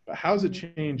 but how's it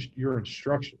changed your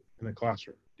instruction in the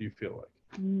classroom, do you feel like?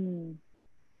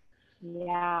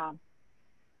 Yeah.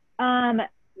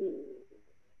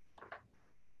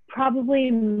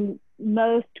 Probably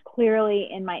most clearly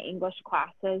in my English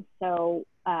classes. So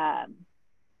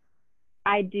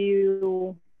I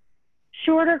do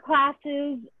shorter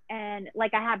classes, and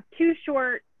like I have 2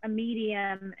 short, a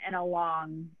medium, and a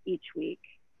long each week.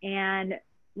 And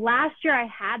last year I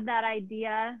had that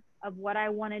idea of what I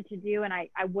wanted to do, and I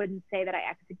wouldn't say that I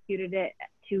executed it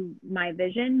to my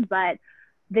vision, but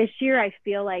this year I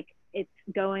feel like it's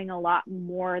going a lot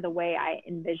more the way I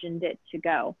envisioned it to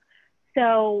go.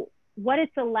 So what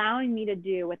it's allowing me to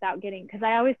do without getting, because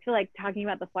I always feel like talking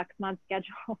about the Flex Mod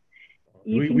schedule,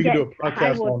 we can do a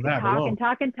podcast on that alone.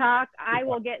 and talk. I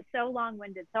will get so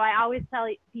long-winded. So I always tell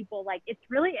people, like, it's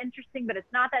really interesting, but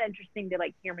it's not that interesting to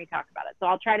like hear me talk about it. So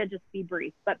I'll try to just be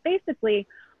brief. But basically,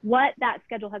 what that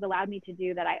schedule has allowed me to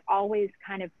do that I always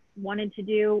kind of wanted to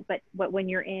do, but when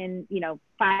you're in,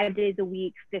 5 days a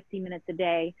week, 50 minutes a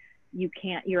day,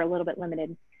 you're a little bit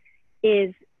limited,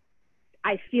 is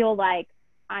I feel like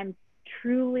I'm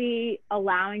truly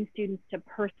allowing students to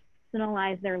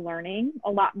personalize their learning a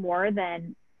lot more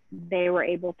than they were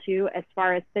able to, as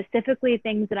far as specifically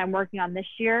things that I'm working on this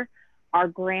year are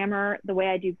grammar. The way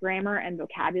I do grammar and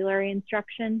vocabulary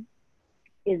instruction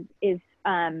is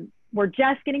we're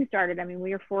just getting started. I mean,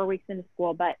 we are 4 weeks into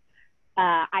school, but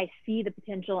I see the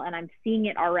potential, and I'm seeing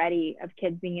it already, of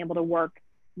kids being able to work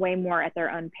way more at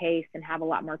their own pace and have a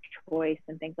lot more choice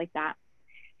and things like that.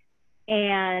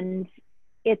 And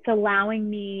it's allowing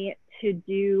me to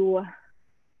do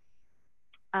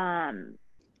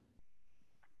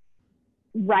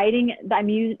writing. I'm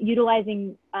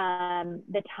utilizing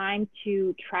the time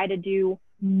to try to do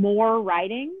more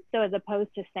writing. So as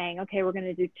opposed to saying, okay, we're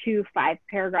going to do 2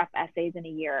 5-paragraph essays in a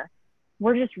year,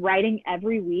 we're just writing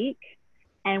every week.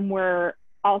 And we're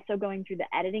also going through the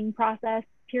editing process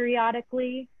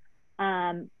periodically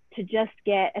to just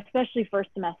get, especially first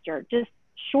semester, just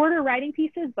shorter writing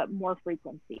pieces, but more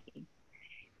frequency.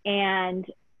 And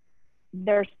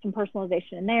there's some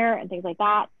personalization in there and things like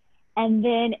that. And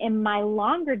then in my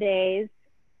longer days,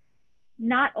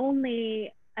 not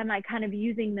only am I kind of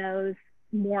using those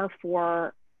more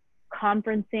for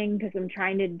conferencing, because I'm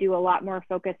trying to do a lot more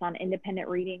focus on independent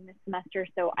reading this semester.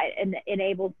 So it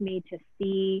enables me to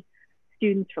see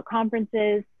students for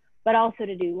conferences, but also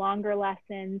to do longer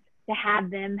lessons, to have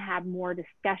them have more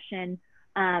discussion.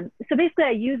 So basically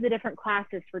I use the different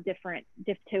classes for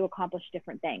to accomplish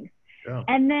different things. Yeah.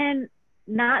 And then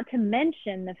not to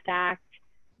mention the fact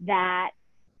that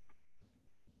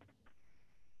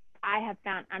I have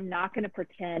found, I'm not going to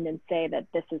pretend and say that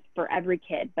this is for every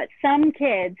kid, but some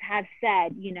kids have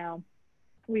said,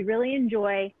 we really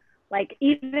enjoy, like,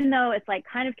 even though it's like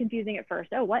kind of confusing at first,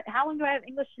 how long do I have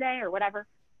English today or whatever,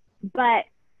 but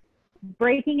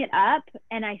breaking it up,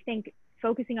 and I think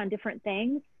focusing on different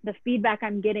things, the feedback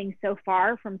I'm getting so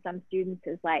far from some students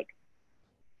is like,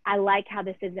 I like how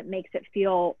this is, it makes it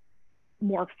feel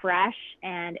more fresh.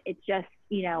 And it just,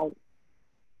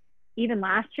 even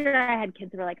last year I had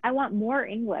kids that were like, I want more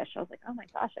English. I was like, oh my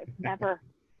gosh, I've never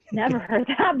heard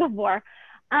that before.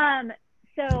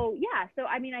 So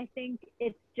I mean, I think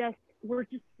it's just, we're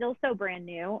just still so brand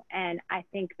new. And I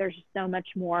think there's just so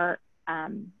much more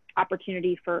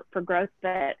opportunity for growth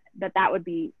that would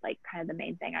be like kind of the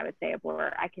main thing I would say, of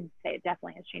where I can say it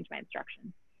definitely has changed my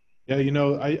instruction. Yeah,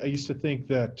 I used to think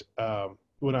that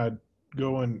when I'd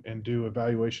go and do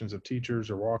evaluations of teachers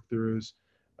or walkthroughs,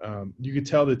 you could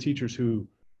tell the teachers who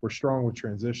were strong with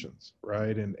transitions,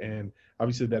 right? And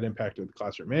obviously that impacted the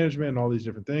classroom management and all these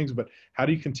different things, but how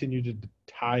do you continue to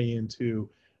tie into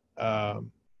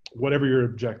whatever your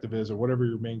objective is or whatever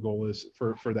your main goal is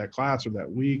for that class or that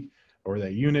week or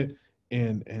that unit,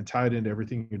 and tie it into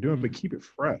everything you're doing, but keep it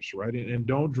fresh, right? And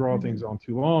don't draw things on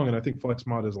too long. And I think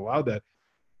FlexMod has allowed that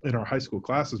in our high school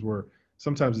classes, where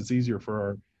sometimes it's easier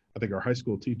for our high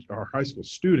school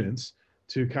students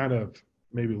to kind of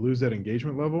maybe lose that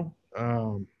engagement level.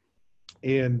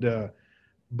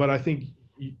 But I think,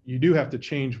 you do have to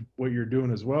change what you're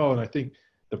doing as well. And I think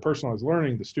the personalized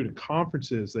learning, the student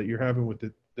conferences that you're having with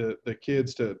the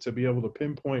kids to be able to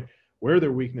pinpoint where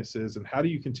their weakness is and how do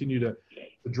you continue to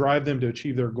drive them to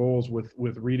achieve their goals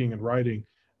with reading and writing.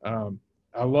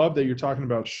 I love that you're talking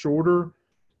about shorter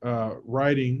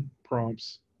writing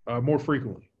prompts more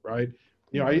frequently, right?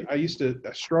 You know, I used to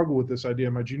struggle with this idea.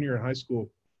 My junior year in high school,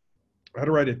 I had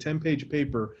to write a 10-page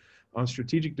paper on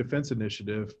strategic defense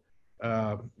initiative,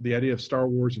 the idea of Star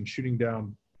Wars and shooting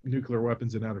down nuclear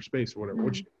weapons in outer space or whatever,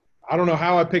 which I don't know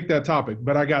how I picked that topic,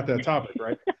 but I got that topic,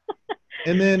 right?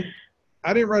 And then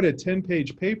I didn't write a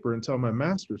 10-page paper until my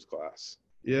master's class,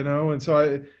 you know? And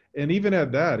so and even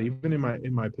at that, even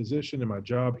in my position, in my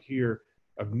job here,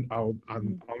 I'll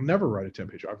never write a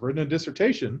 10-page. I've written a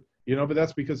dissertation, you know, but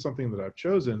that's because something that I've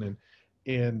chosen.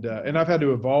 And I've had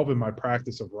to evolve in my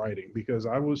practice of writing because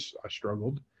I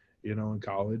struggled, you know, in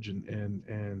college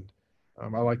and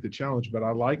I like the challenge, but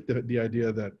I like the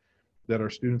idea that our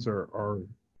students are,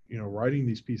 you know, writing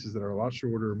these pieces that are a lot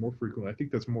shorter, more frequently. I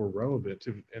think that's more relevant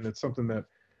to, and it's something that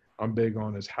I'm big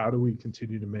on is how do we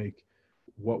continue to make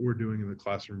what we're doing in the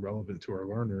classroom relevant to our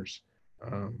learners.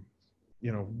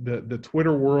 You know, the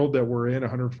Twitter world that we're in,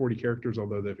 140 characters,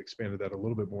 although they've expanded that a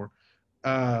little bit more.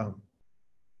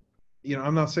 You know,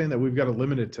 I'm not saying that we've got to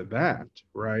limit it to that,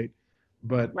 right?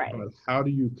 But how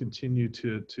do you continue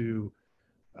to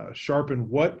sharpen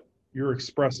what you're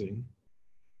expressing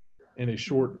in a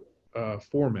short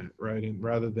format, right? And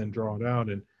rather than draw it out.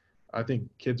 And I think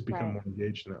kids become more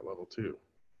engaged in that level too.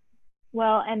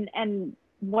 Well, and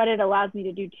what it allows me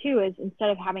to do too is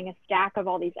instead of having a stack of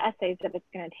all these essays that it's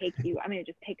going to take you, I mean, it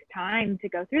just takes time to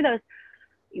go through those.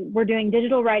 We're doing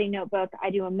digital writing notebook. I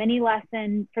do a mini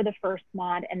lesson for the first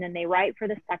mod and then they write for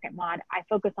the second mod. I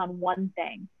focus on one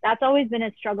thing. That's always been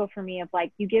a struggle for me of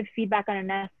like, you give feedback on an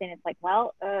essay and it's like,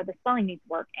 well, the spelling needs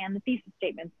work and the thesis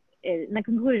statements and the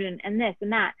conclusion and this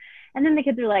and that. And then the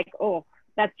kids are like, oh,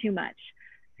 that's too much.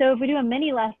 So if we do a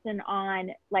mini lesson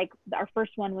on, like our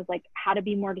first one was like how to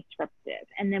be more descriptive,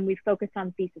 and then we focus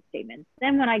on thesis statements.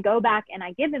 Then when I go back and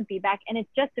I give them feedback and it's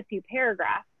just a few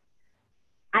paragraphs,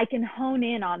 I can hone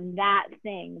in on that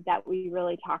thing that we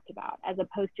really talked about as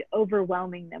opposed to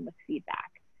overwhelming them with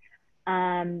feedback.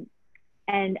 And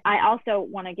I also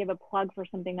want to give a plug for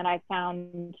something that I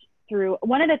found through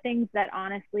one of the things that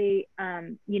honestly,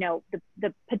 you know,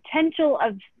 the potential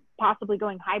of possibly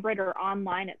going hybrid or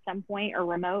online at some point or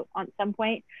remote on some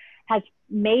point has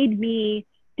made me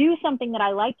do something that I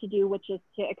like to do, which is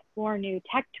to explore new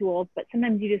tech tools. But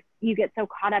sometimes you get so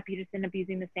caught up, you just end up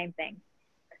using the same thing.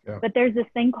 Yeah. But there's this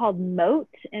thing called Mote,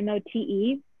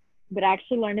 M-O-T-E, but I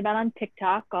actually learned about on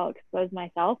TikTok. I'll expose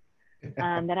myself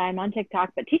that I'm on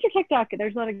TikTok, but teacher TikTok,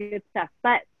 there's a lot of good stuff.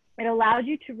 But it allows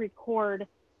you to record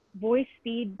voice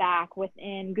feedback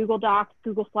within Google Docs,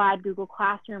 Google Slide, Google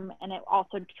Classroom, and it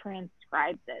also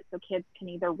transcribes it. So kids can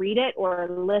either read it or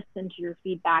listen to your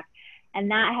feedback. And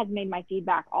that has made my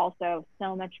feedback also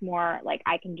so much more like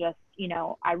I can just, you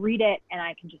know, I read it and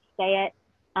I can just say it.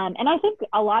 And I think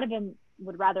a lot of them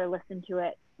would rather listen to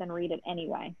it than read it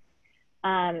anyway.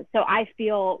 So I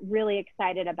feel really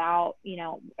excited about, you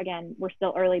know, again, we're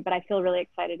still early, but I feel really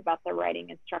excited about the writing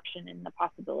instruction and the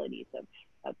possibilities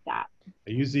of that.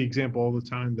 I use the example all the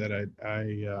time that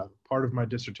I part of my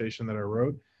dissertation that I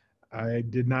wrote, I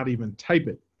did not even type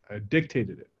it. I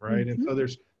dictated it, right? Mm-hmm. And so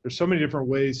there's so many different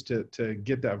ways to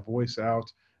get that voice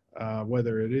out,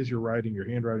 whether it is your writing, your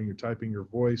handwriting, your typing, your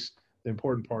voice. The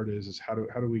important part is how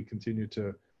do we continue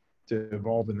to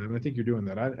evolve in that? And I think you're doing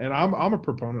that. I'm a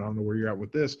proponent. I don't know where you're at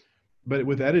with this, but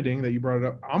with editing that you brought it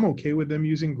up, I'm okay with them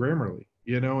using Grammarly,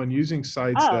 you know, and using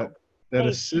sites that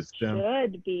assist them.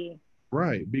 Should be.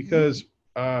 Right, because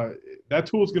that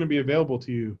tool is going to be available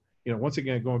to you. You know, once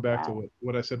again, going back to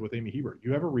what I said with Amy Hebert,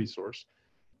 you have a resource.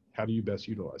 How do you best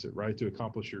utilize it, right, to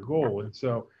accomplish your goal? And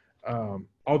so,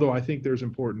 although I think there's an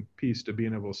important piece to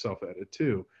being able to self-edit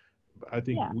too, I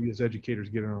think we as educators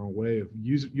get in our own way of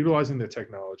utilizing the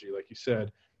technology, like you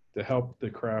said, to help the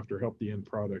craft or help the end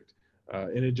product.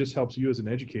 And it just helps you as an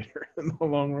educator in the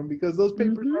long run because those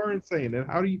papers are insane.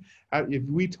 And if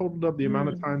we totaled up the amount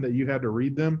of time that you had to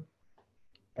read them,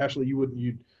 Ashley,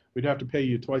 we'd have to pay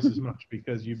you twice as much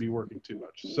because you'd be working too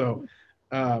much. So,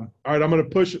 all right, I'm going to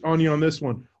push on you on this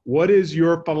one. What is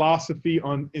your philosophy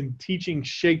in teaching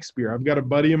Shakespeare? I've got a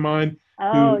buddy of mine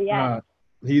who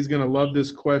he's going to love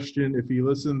this question if he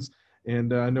listens,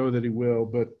 and I know that he will,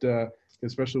 but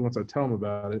especially once I tell him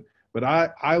about it. But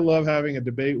I love having a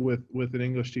debate with an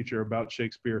English teacher about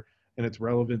Shakespeare and its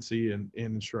relevancy in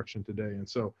instruction today. And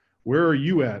so where are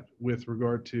you at with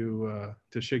regard to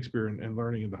Shakespeare and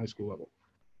learning in the high school level?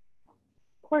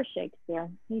 Poor Shakespeare.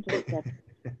 He just gets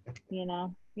You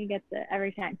know, he gets it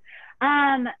every time.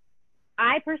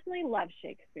 I personally love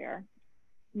Shakespeare.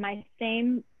 My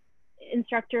same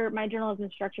instructor, my journalism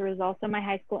instructor, was also my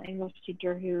high school English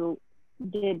teacher, who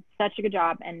did such a good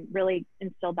job and really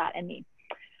instilled that in me.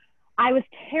 I was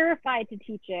terrified to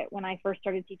teach it when I first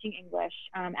started teaching English.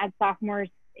 As sophomores,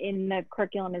 in the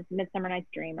curriculum is Midsummer Night's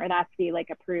Dream, or that's the like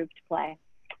approved play.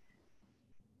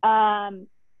 But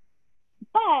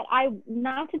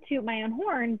not to toot my own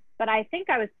horn, but I think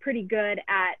I was pretty good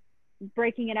at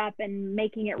breaking it up and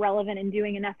making it relevant and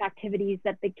doing enough activities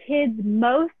that the kids,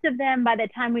 most of them, by the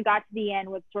time we got to the end,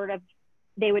 would sort of,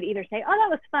 they would either say, oh, that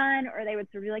was fun, or they would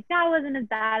sort of be like, that wasn't as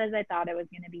bad as I thought it was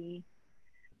going to be.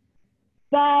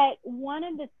 But one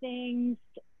of the things,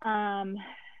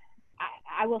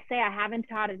 I will say, I haven't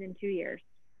taught it in 2 years.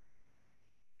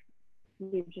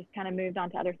 We've just kind of moved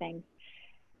on to other things.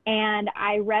 And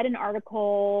I read an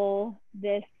article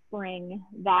this spring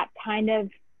that kind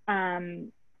of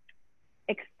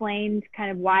explained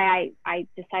kind of why I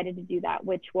decided to do that,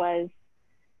 which was,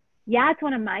 yeah, it's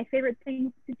one of my favorite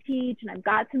things to teach, and I've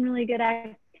got some really good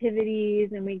activities,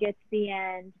 and we get to the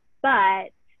end,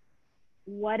 but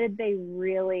what did they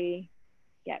really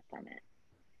get from it?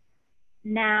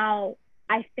 Now,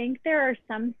 I think there are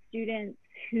some students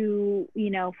who, you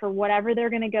know, for whatever they're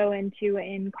going to go into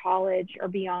in college or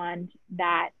beyond,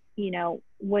 that, you know,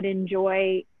 would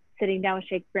enjoy sitting down with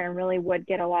Shakespeare and really would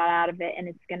get a lot out of it, and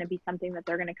it's going to be something that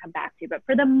they're going to come back to. But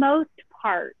for the most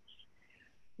part,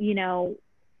 you know,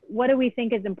 what do we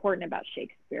think is important about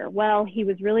Shakespeare? Well, he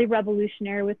was really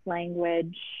revolutionary with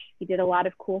language. He did a lot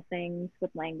of cool things with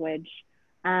language.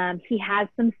 He has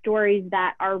some stories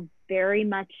that are very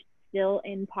much still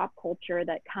in pop culture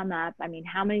that come up. I mean,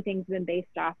 how many things have been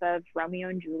based off of Romeo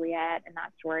and Juliet and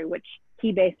that story, which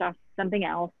he based off something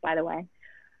else, by the way,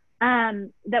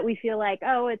 that we feel like,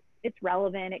 oh, it's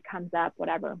relevant, it comes up,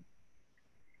 whatever.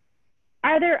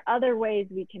 Are there other ways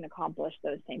we can accomplish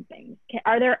those same things?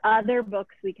 Are there other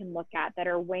books we can look at that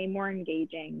are way more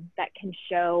engaging, that can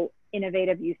show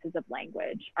innovative uses of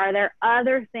language? Are there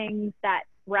other things that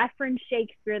reference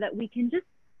Shakespeare that we can just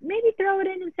maybe throw it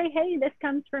in and say, hey, this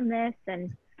comes from this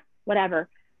and whatever?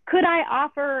 Could I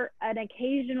offer an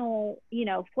occasional, you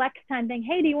know, flex time thing?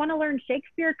 Hey, do you want to learn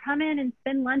Shakespeare? Come in and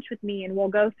spend lunch with me and we'll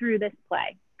go through this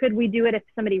play. Could we do it if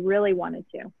somebody really wanted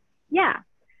to? Yeah.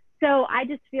 So I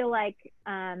just feel like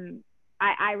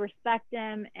I respect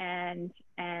them, and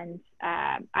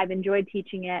I've enjoyed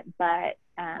teaching it, but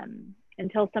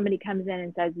until somebody comes in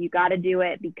and says, you got to do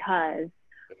it, because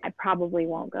I probably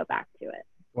won't go back to it.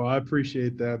 Well, I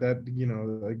appreciate that. That, you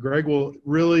know, Greg will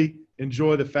really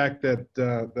enjoy the fact that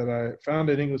that I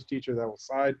found an English teacher that will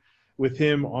side with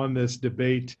him on this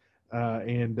debate.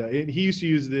 And he used to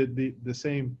use the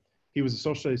same. He was a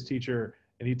social studies teacher,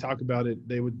 and he talked about it.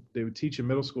 They would teach in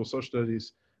middle school social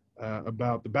studies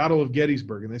about the Battle of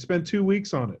Gettysburg, and they spent 2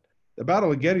 weeks on it. The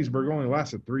Battle of Gettysburg only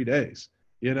lasted 3 days.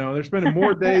 You know, they're spending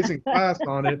more days in class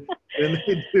on it than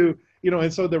they do. You know,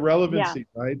 and so the relevancy,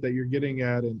 right, that you're getting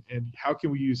at, and how can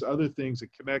we use other things to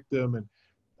connect them?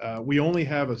 And we only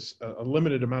have a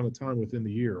limited amount of time within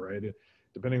the year, right?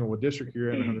 Depending on what district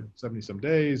you're in, 170 some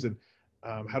days, and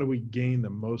how do we gain the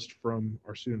most from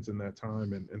our students in that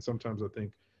time? And sometimes I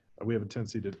think we have a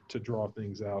tendency to draw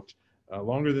things out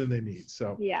longer than they need.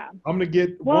 So yeah, I'm going to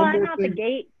get one more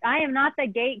thing. I am not the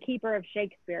gatekeeper of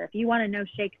Shakespeare. If you want to know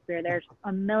Shakespeare, there's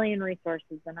a million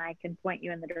resources, and I can point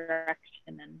you in the direction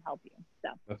and help you. So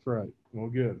that's right. Well,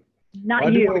 good.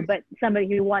 Not you, but somebody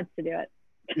who wants to do it.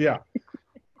 Yeah.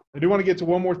 I do want to get to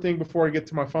one more thing before I get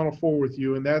to my final four with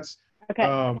you, and that's,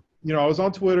 okay. You know, I was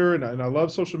on Twitter, and I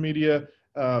love social media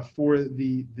for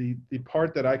the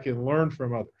part that I can learn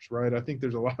from others, right? I think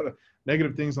there's a lot of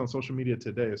negative things on social media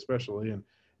today, especially,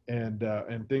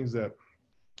 and things that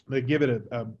give it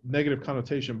a negative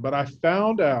connotation. But I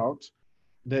found out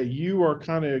that you are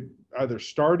kind of either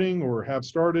starting or have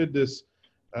started this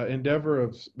endeavor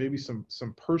of maybe some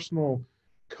personal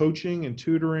coaching and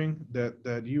tutoring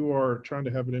that you are trying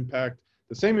to have an impact,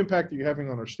 the same impact that you're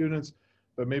having on our students,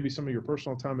 but maybe some of your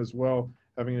personal time as well,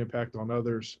 having an impact on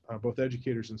others, both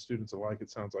educators and students alike, it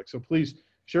sounds like. So please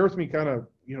share with me kind of,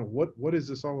 you know, what is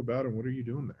this all about, and what are you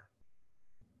doing there?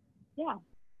 Yeah.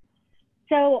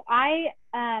 So I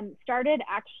started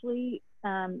actually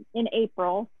in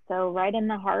April, so right in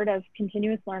the heart of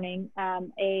continuous learning,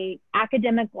 a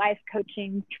academic life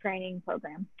coaching training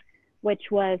program, which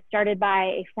was started by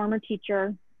a former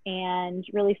teacher and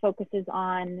really focuses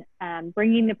on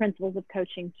bringing the principles of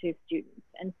coaching to students.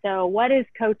 And so what is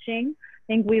coaching?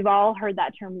 I think we've all heard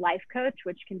that term life coach,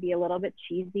 which can be a little bit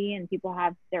cheesy, and people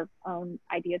have their own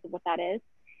ideas of what that is.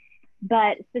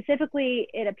 but specifically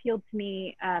it appealed to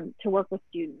me to work with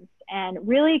students and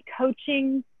really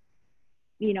coaching.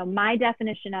 My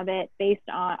definition of it based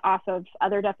off of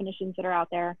other definitions that are out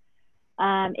there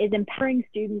is empowering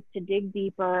students to dig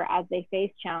deeper as they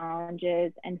face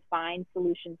challenges and find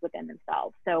solutions within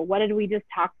themselves. So what did we just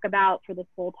talk about for this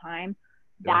whole time?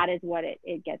 That is what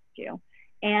it gets to.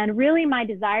 And really my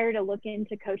desire to look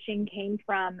into coaching came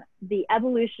from the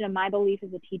evolution of my belief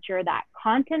as a teacher that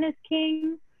content is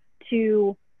king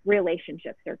to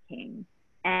relationships are king,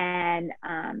 and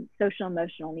social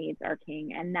emotional needs are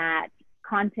king, and that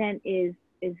content is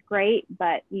great,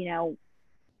 but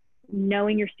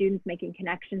knowing your students, making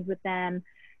connections with them,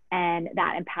 and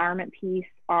that empowerment piece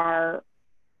are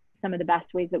some of the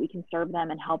best ways that we can serve them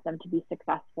and help them to be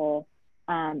successful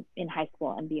in high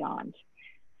school and beyond.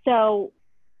 So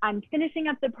I'm finishing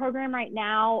up the program right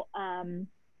now.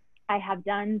 I have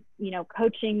done,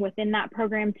 coaching within that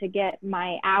program to get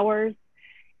my hours,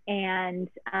 and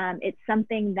it's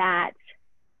something that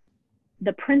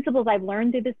the principles I've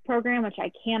learned through this program, which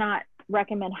I cannot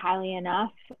recommend highly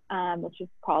enough, which is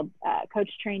called Coach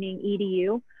Training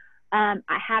EDU.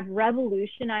 I have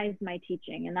revolutionized my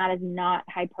teaching, and that is not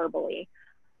hyperbole.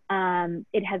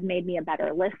 It has made me a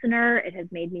better listener. It has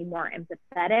made me more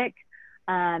empathetic.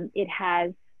 It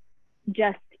has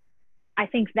just, I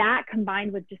think that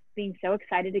combined with just being so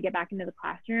excited to get back into the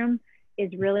classroom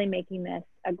is really making this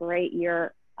a great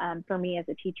year for me as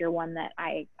a teacher, one that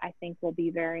I think will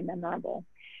be very memorable.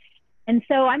 And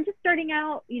so I'm just starting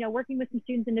out, working with some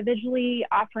students individually,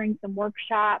 offering some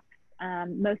workshops.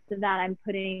 Most of that I'm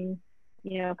putting,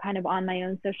 kind of on my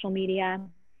own social media.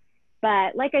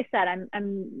 But like I said,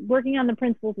 I'm working on the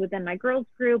principles within my girls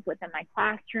group, within my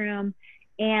classroom.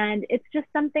 And it's just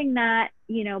something that,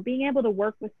 being able to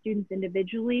work with students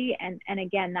individually and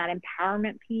again, that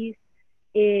empowerment piece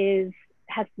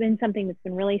has been something that's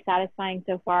been really satisfying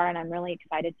so far, and I'm really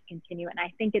excited to continue. And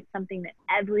I think it's something that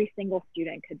every single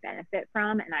student could benefit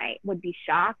from. And I would be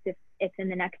shocked if in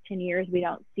the next 10 years we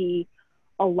don't see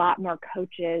a lot more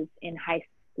coaches in high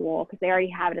school, because they already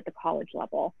have it at the college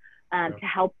level, to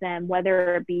help them,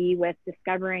 whether it be with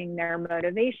discovering their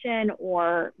motivation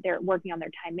or they're working on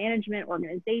their time management,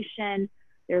 organization,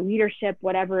 their leadership,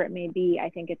 whatever it may be. I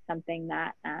think it's something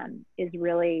that is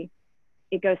really,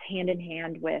 it goes hand in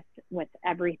hand with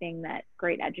everything that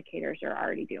great educators are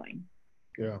already doing.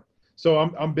 Yeah. So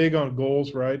I'm big on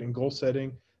goals, right? And goal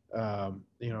setting. I've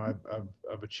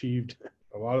achieved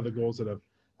a lot of the goals that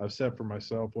I've set for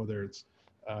myself, whether it's,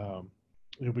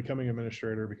 becoming an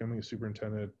administrator, becoming a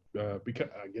superintendent,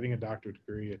 getting a doctorate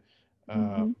degree.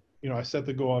 I set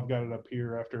the goal. I've got it up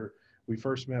here after we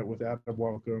first met with Adam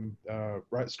Welcome.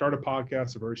 Start a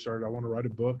podcast. I've already started. I want to write a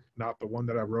book, not the one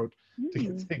that I wrote to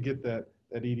get that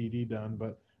EDD done,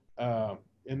 but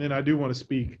and then I do want to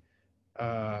speak,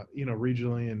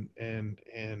 regionally and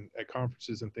at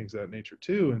conferences and things of that nature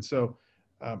too. And so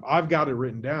I've got it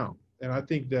written down, and I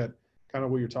think that kind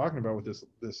of what you're talking about with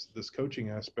this coaching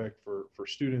aspect for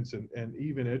students and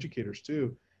even educators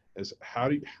too, is how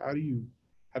do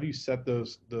you set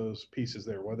those pieces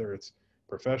there, whether it's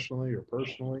professionally or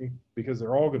personally, because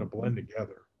they're all going to blend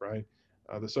together, right?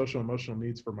 The social emotional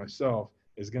needs for myself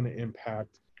is going to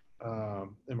impact,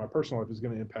 in my personal life is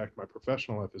going to impact my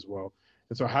professional life as well.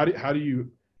 And so how do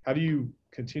you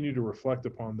continue to reflect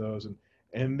upon those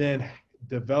and then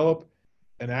develop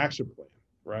an action plan,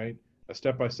 right? A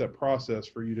step-by-step process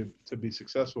for you to be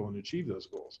successful and achieve those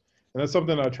goals. And that's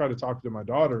something I try to talk to my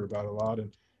daughter about a lot.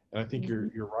 And I think you're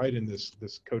right in this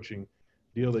coaching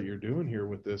deal that you're doing here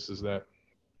with this, is that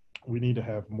we need to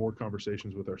have more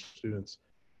conversations with our students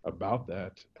about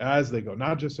that as they go,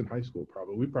 not just in high school.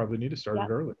 We probably need to start it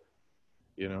early,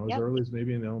 as early as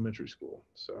maybe in elementary school.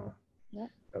 So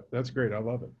that's great. I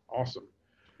love it. Awesome.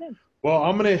 Good. Well,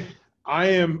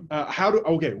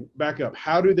 back up.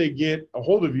 How do they get a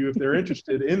hold of you if they're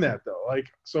interested in that though? Like,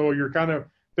 so you're kind of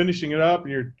finishing it up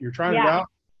and you're trying it out.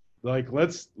 Like,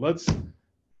 let's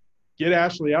get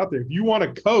Ashley out there. If you want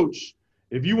to coach,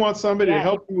 if you want somebody to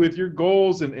help you with your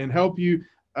goals and help you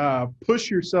push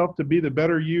yourself to be the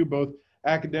better you, both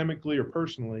academically or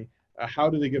personally, how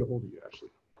do they get a hold of you, Ashley?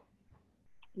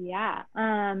 Yeah.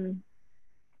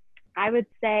 I would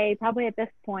say probably at this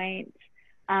point,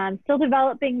 still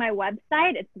developing my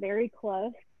website. It's very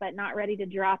close, but not ready to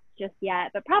drop just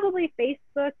yet. But probably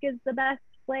Facebook is the best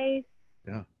place.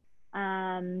 Yeah.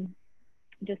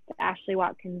 Just Ashley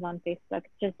Watkins on Facebook.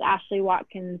 Just Ashley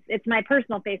Watkins. It's my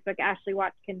personal Facebook, Ashley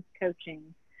Watkins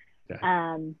Coaching.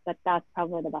 Yeah. But that's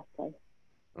probably the best place.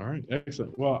 All right,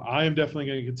 excellent. Well, I am definitely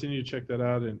going to continue to check that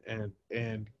out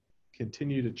and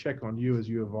continue to check on you as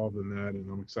you evolve in that. And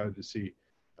I'm excited to see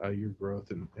your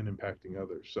growth and impacting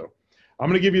others. So I'm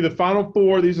going to give you the final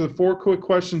four. These are the 4 quick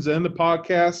questions to end the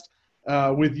podcast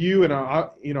with you. And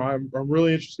I'm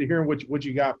really interested in hearing what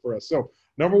you got for us. So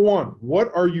number 1,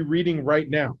 what are you reading right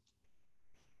now?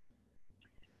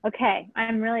 Okay,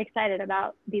 I'm really excited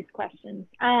about these questions.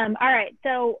 All right,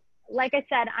 so like I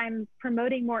said, I'm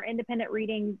promoting more independent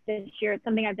reading this year. It's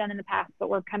something I've done in the past, but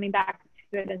we're coming back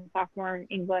to it in sophomore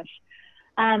English.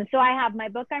 So I have my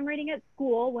book I'm reading at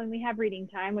school when we have reading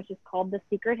time, which is called The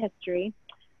Secret History.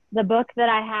 The book that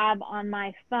I have on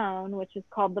my phone, which is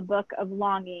called The Book of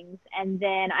Longings. And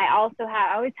then I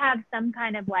always have some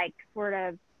kind of like sort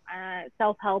of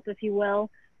self-help, if you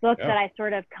will, book that I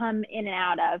sort of come in and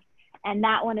out of. And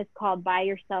that one is called Buy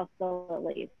Yourself the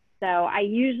Lilies. So I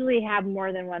usually have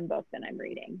more than one book that I'm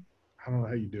reading. I don't know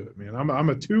how you do it, man. I'm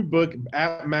a 2-book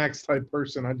at max type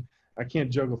person. I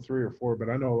can't juggle 3 or 4, but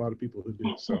I know a lot of people who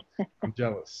do. So I'm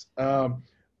jealous.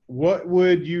 What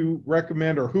would you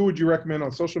recommend, or who would you recommend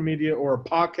on social media or a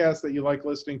podcast that you like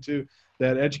listening to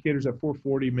that educators at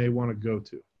 440 may want to go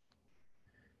to?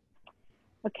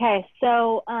 Okay,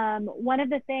 so one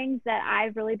of the things that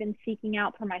I've really been seeking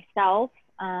out for myself,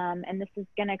 and this is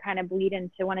going to kind of bleed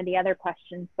into one of the other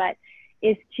questions, but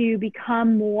is to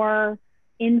become more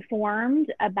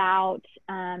informed about,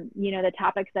 the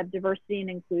topics of diversity and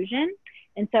inclusion.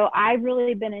 And so I've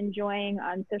really been enjoying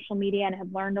on social media and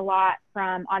have learned a lot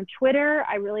on Twitter.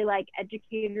 I really like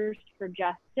Educators for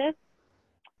Justice.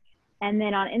 And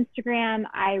then on Instagram,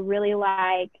 I really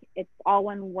like, it's all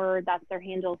one word, that's their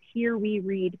handle, Here We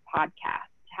Read Podcast.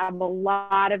 Have a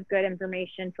lot of good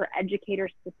information for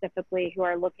educators specifically who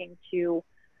are looking to,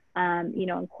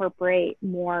 incorporate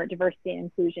more diversity and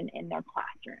inclusion in their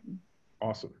classroom.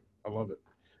 Awesome. I love it.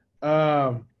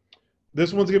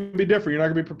 This one's going to be different. You're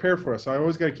not going to be prepared for us. So I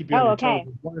always got to keep you on your toes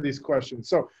with one of these questions.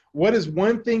 So what is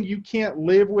one thing you can't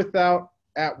live without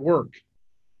at work?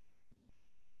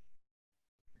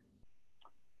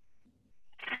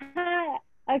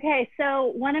 Okay, so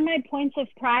one of my points of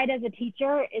pride as a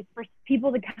teacher is for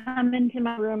people to come into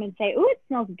my room and say, "Ooh, it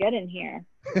smells good in here."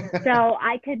 So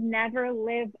I could never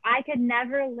live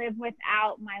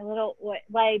without my little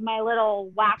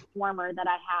wax warmer that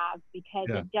I have, because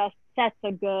it just sets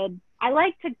I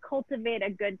like to cultivate a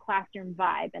good classroom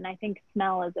vibe, and I think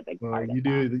smell is a big part of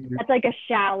that. That's like a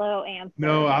shallow answer.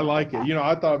 No, I like it.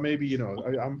 I thought maybe,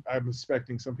 I'm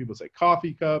expecting some people to say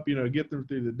coffee cup, get them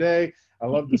through the day. I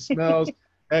love the smells.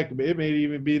 Heck, it may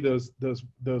even be those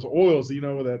oils,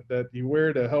 that you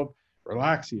wear to help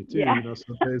relax you too,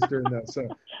 some days during that. So,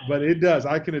 but it does.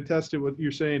 I can attest to what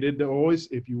you're saying. It always,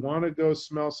 if you want to go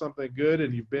smell something good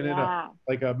and you've been in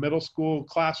a middle school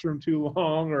classroom too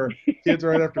long, or kids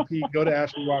right after PE, go to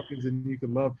Ashley Watkins and you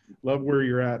can love where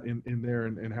you're at in there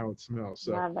and how it smells.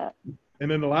 So, love it. And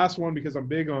then the last one, because I'm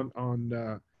big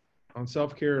on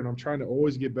self-care and I'm trying to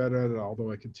always get better at it,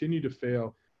 although I continue to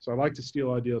fail. So I like to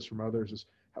steal ideas from others. Is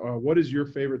what is your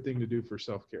favorite thing to do for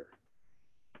self-care?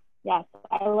 Yes,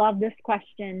 I love this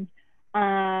question.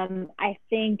 I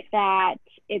think that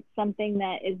it's something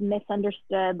that is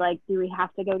misunderstood. Like, do we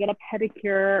have to go get a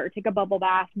pedicure or take a bubble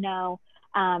bath? No,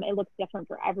 it looks different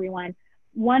for everyone.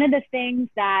 One of the things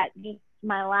that, just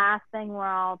my last thing where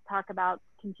I'll talk about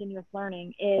continuous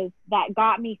learning, is that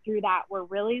got me through that were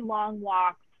really long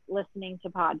walks listening to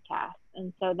podcasts.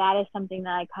 And so that is something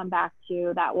that I come back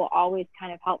to that will always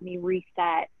kind of help me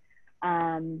reset.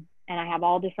 And I have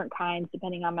all different kinds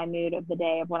depending on my mood of the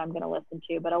day of what I'm going to listen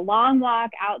to. But a long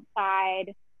walk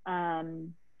outside,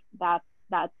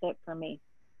 that's it for me.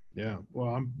 Yeah,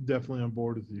 well, I'm definitely on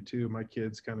board with you too. My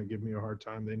kids kind of give me a hard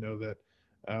time. They know that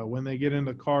when they get in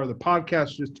the car, the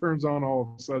podcast just turns on all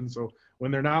of a sudden. So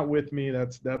when they're not with me,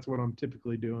 that's what I'm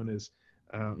typically doing is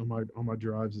on my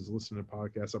drives is listening to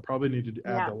podcasts. I probably need to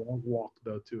add the long walk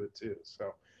though to it too.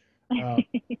 So.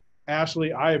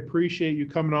 Ashley, I appreciate you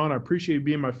coming on. I appreciate you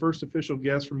being my first official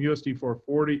guest from USD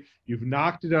 440. You've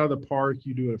knocked it out of the park.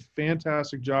 You do a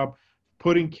fantastic job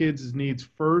putting kids' needs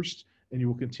first, and you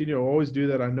will continue to always do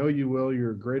that. I know you will.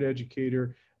 You're a great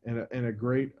educator and a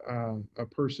great a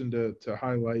person to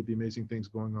highlight the amazing things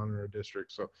going on in our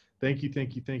district. So thank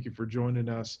you for joining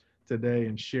us today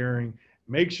and sharing.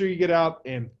 Make sure you get out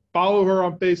and follow her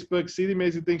on Facebook, see the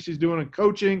amazing things she's doing in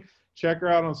coaching. Check her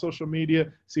out on social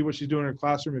media, see what she's doing in her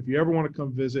classroom. If you ever want to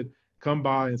come visit, come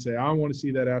by and say, I want to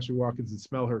see that Ashley Watkins and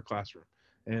smell her classroom.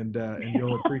 And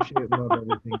you'll appreciate and love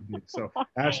everything you do. So,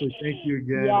 Ashley, thank you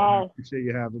again. Yes. I appreciate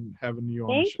you having you on.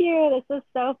 Thank you. This was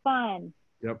so fun.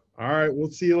 Yep. All right.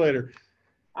 We'll see you later.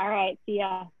 All right. See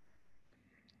ya.